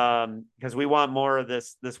 Because we want more of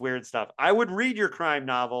this weird stuff. I would read your crime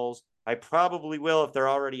novels. I probably will if they're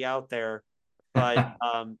already out there, but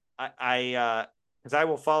I because I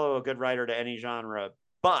will follow a good writer to any genre.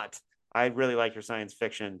 But I really like your science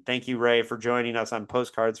fiction. Thank you, Ray, for joining us on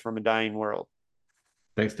Postcards from a Dying World.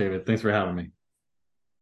 Thanks, David. Thanks for having me.